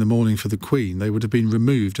thing during the mourning for the Queen, they would have been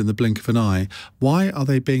removed in the blink of an eye. Why are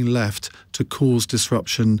they being left to cause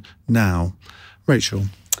disruption now? Rachel.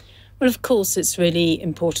 Well, of course, it's really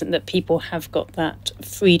important that people have got that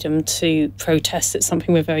freedom to protest. It's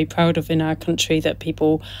something we're very proud of in our country, that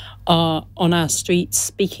people are on our streets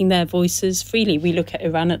speaking their voices freely. We look at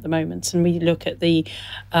Iran at the moment and we look at the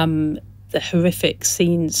horrific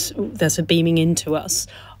scenes that are beaming into us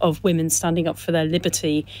of women standing up for their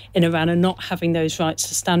liberty in Iran and not having those rights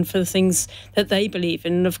to stand for the things that they believe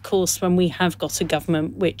in. And of course, when we have got a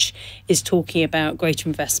government which is talking about greater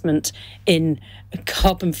investment in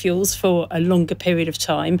carbon fuels for a longer period of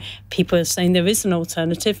time, people are saying there is an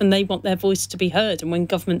alternative and they want their voice to be heard. And when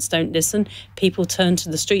governments don't listen, people turn to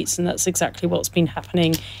the streets, and that's exactly what's been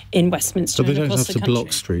happening in Westminster. But they don't have to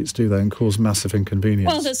block streets, do they, and cause massive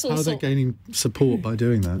inconvenience? Well, how are they gaining support by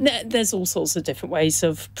doing that? There's all sorts of different ways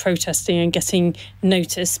of protesting and getting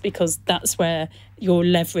notice, because that's where your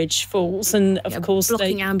leverage falls. And of course,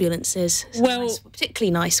 blocking ambulances is a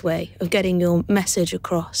particularly nice way of getting your message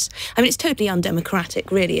across. I mean, it's totally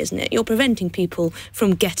undemocratic, really, isn't it? You're preventing people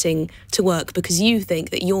from getting to work because you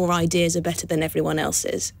think that your ideas are better than everyone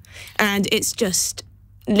else's, and it's just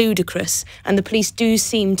ludicrous. And the police do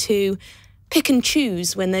seem to pick and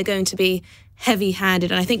choose when they're going to be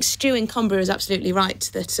heavy-handed. And I think Stu in Cumbria is absolutely right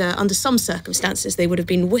that under some circumstances they would have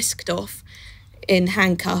been whisked off in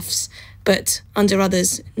handcuffs, but under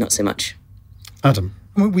others, not so much. Adam.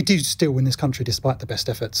 We do still, in this country, despite the best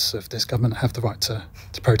efforts of this government, have the right to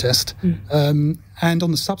protest. And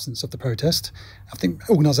on the substance of the protest, I think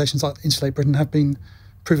organisations like Insulate Britain have been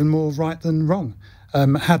proven more right than wrong.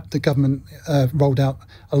 Had the government rolled out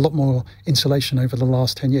a lot more insulation over the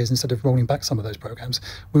last 10 years instead of rolling back some of those programmes,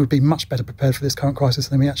 we would be much better prepared for this current crisis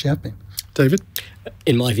than we actually have been. David?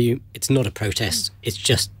 In my view, it's not a protest, it's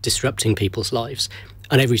just disrupting people's lives.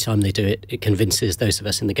 And every time they do it, it convinces those of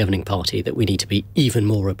us in the governing party that we need to be even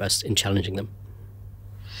more robust in challenging them.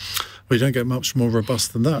 Well, you don't get much more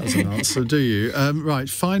robust than that as an answer, do you? Right,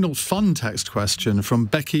 final fun text question from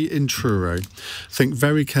Becky in Truro. Think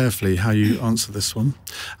very carefully how you answer this one.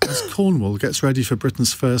 As Cornwall gets ready for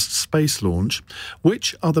Britain's first space launch,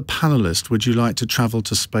 which other panellist would you like to travel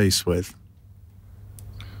to space with?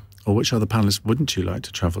 Or which other panellist wouldn't you like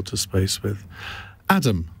to travel to space with?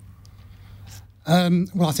 Adam?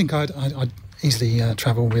 Well, I think I'd easily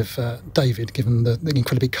travel with David, given the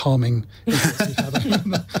incredibly calming influence he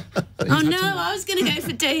had. Oh no, I was going to go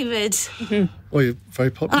for David. Well, you're very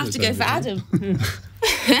popular. I'll have to go for Adam.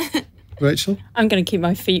 Rachel? I'm going to keep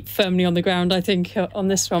my feet firmly on the ground, I think, on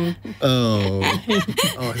this one.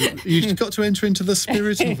 You've got to enter into the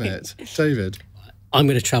spirit of it. David? I'm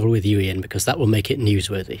going to travel with you, Iain, because that will make it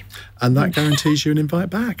newsworthy. And that guarantees you an invite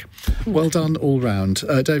back. Well done all round.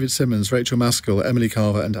 David Simmonds, Rachael Maskell, Emily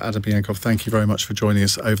Carver and Adam Bienkov, thank you very much for joining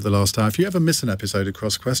us over the last hour. If you ever miss an episode of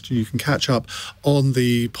Cross Question, you can catch up on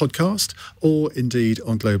the podcast or indeed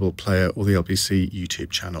on Global Player or the LBC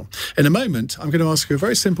YouTube channel. In a moment, I'm going to ask you a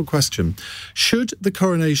very simple question. Should the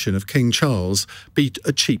coronation of King Charles be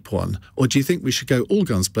a cheap one? Or do you think we should go all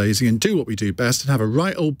guns blazing and do what we do best and have a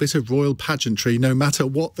right old bit of royal pageantry, no matter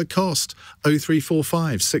what the cost?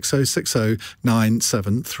 0345 6060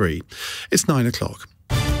 973. It's 9 o'clock.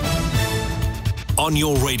 On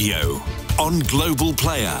your radio, on Global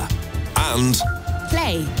Player, and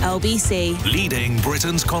Play LBC. leading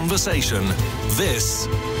Britain's conversation, this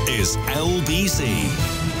is LBC.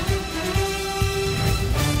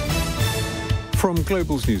 From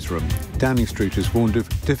Global's newsroom, Downing Street has warned of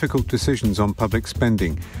difficult decisions on public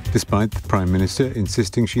spending, despite the Prime Minister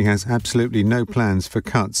insisting she has absolutely no plans for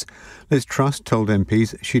cuts. Liz Truss told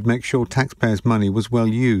MPs she'd make sure taxpayers' money was well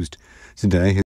used. Today,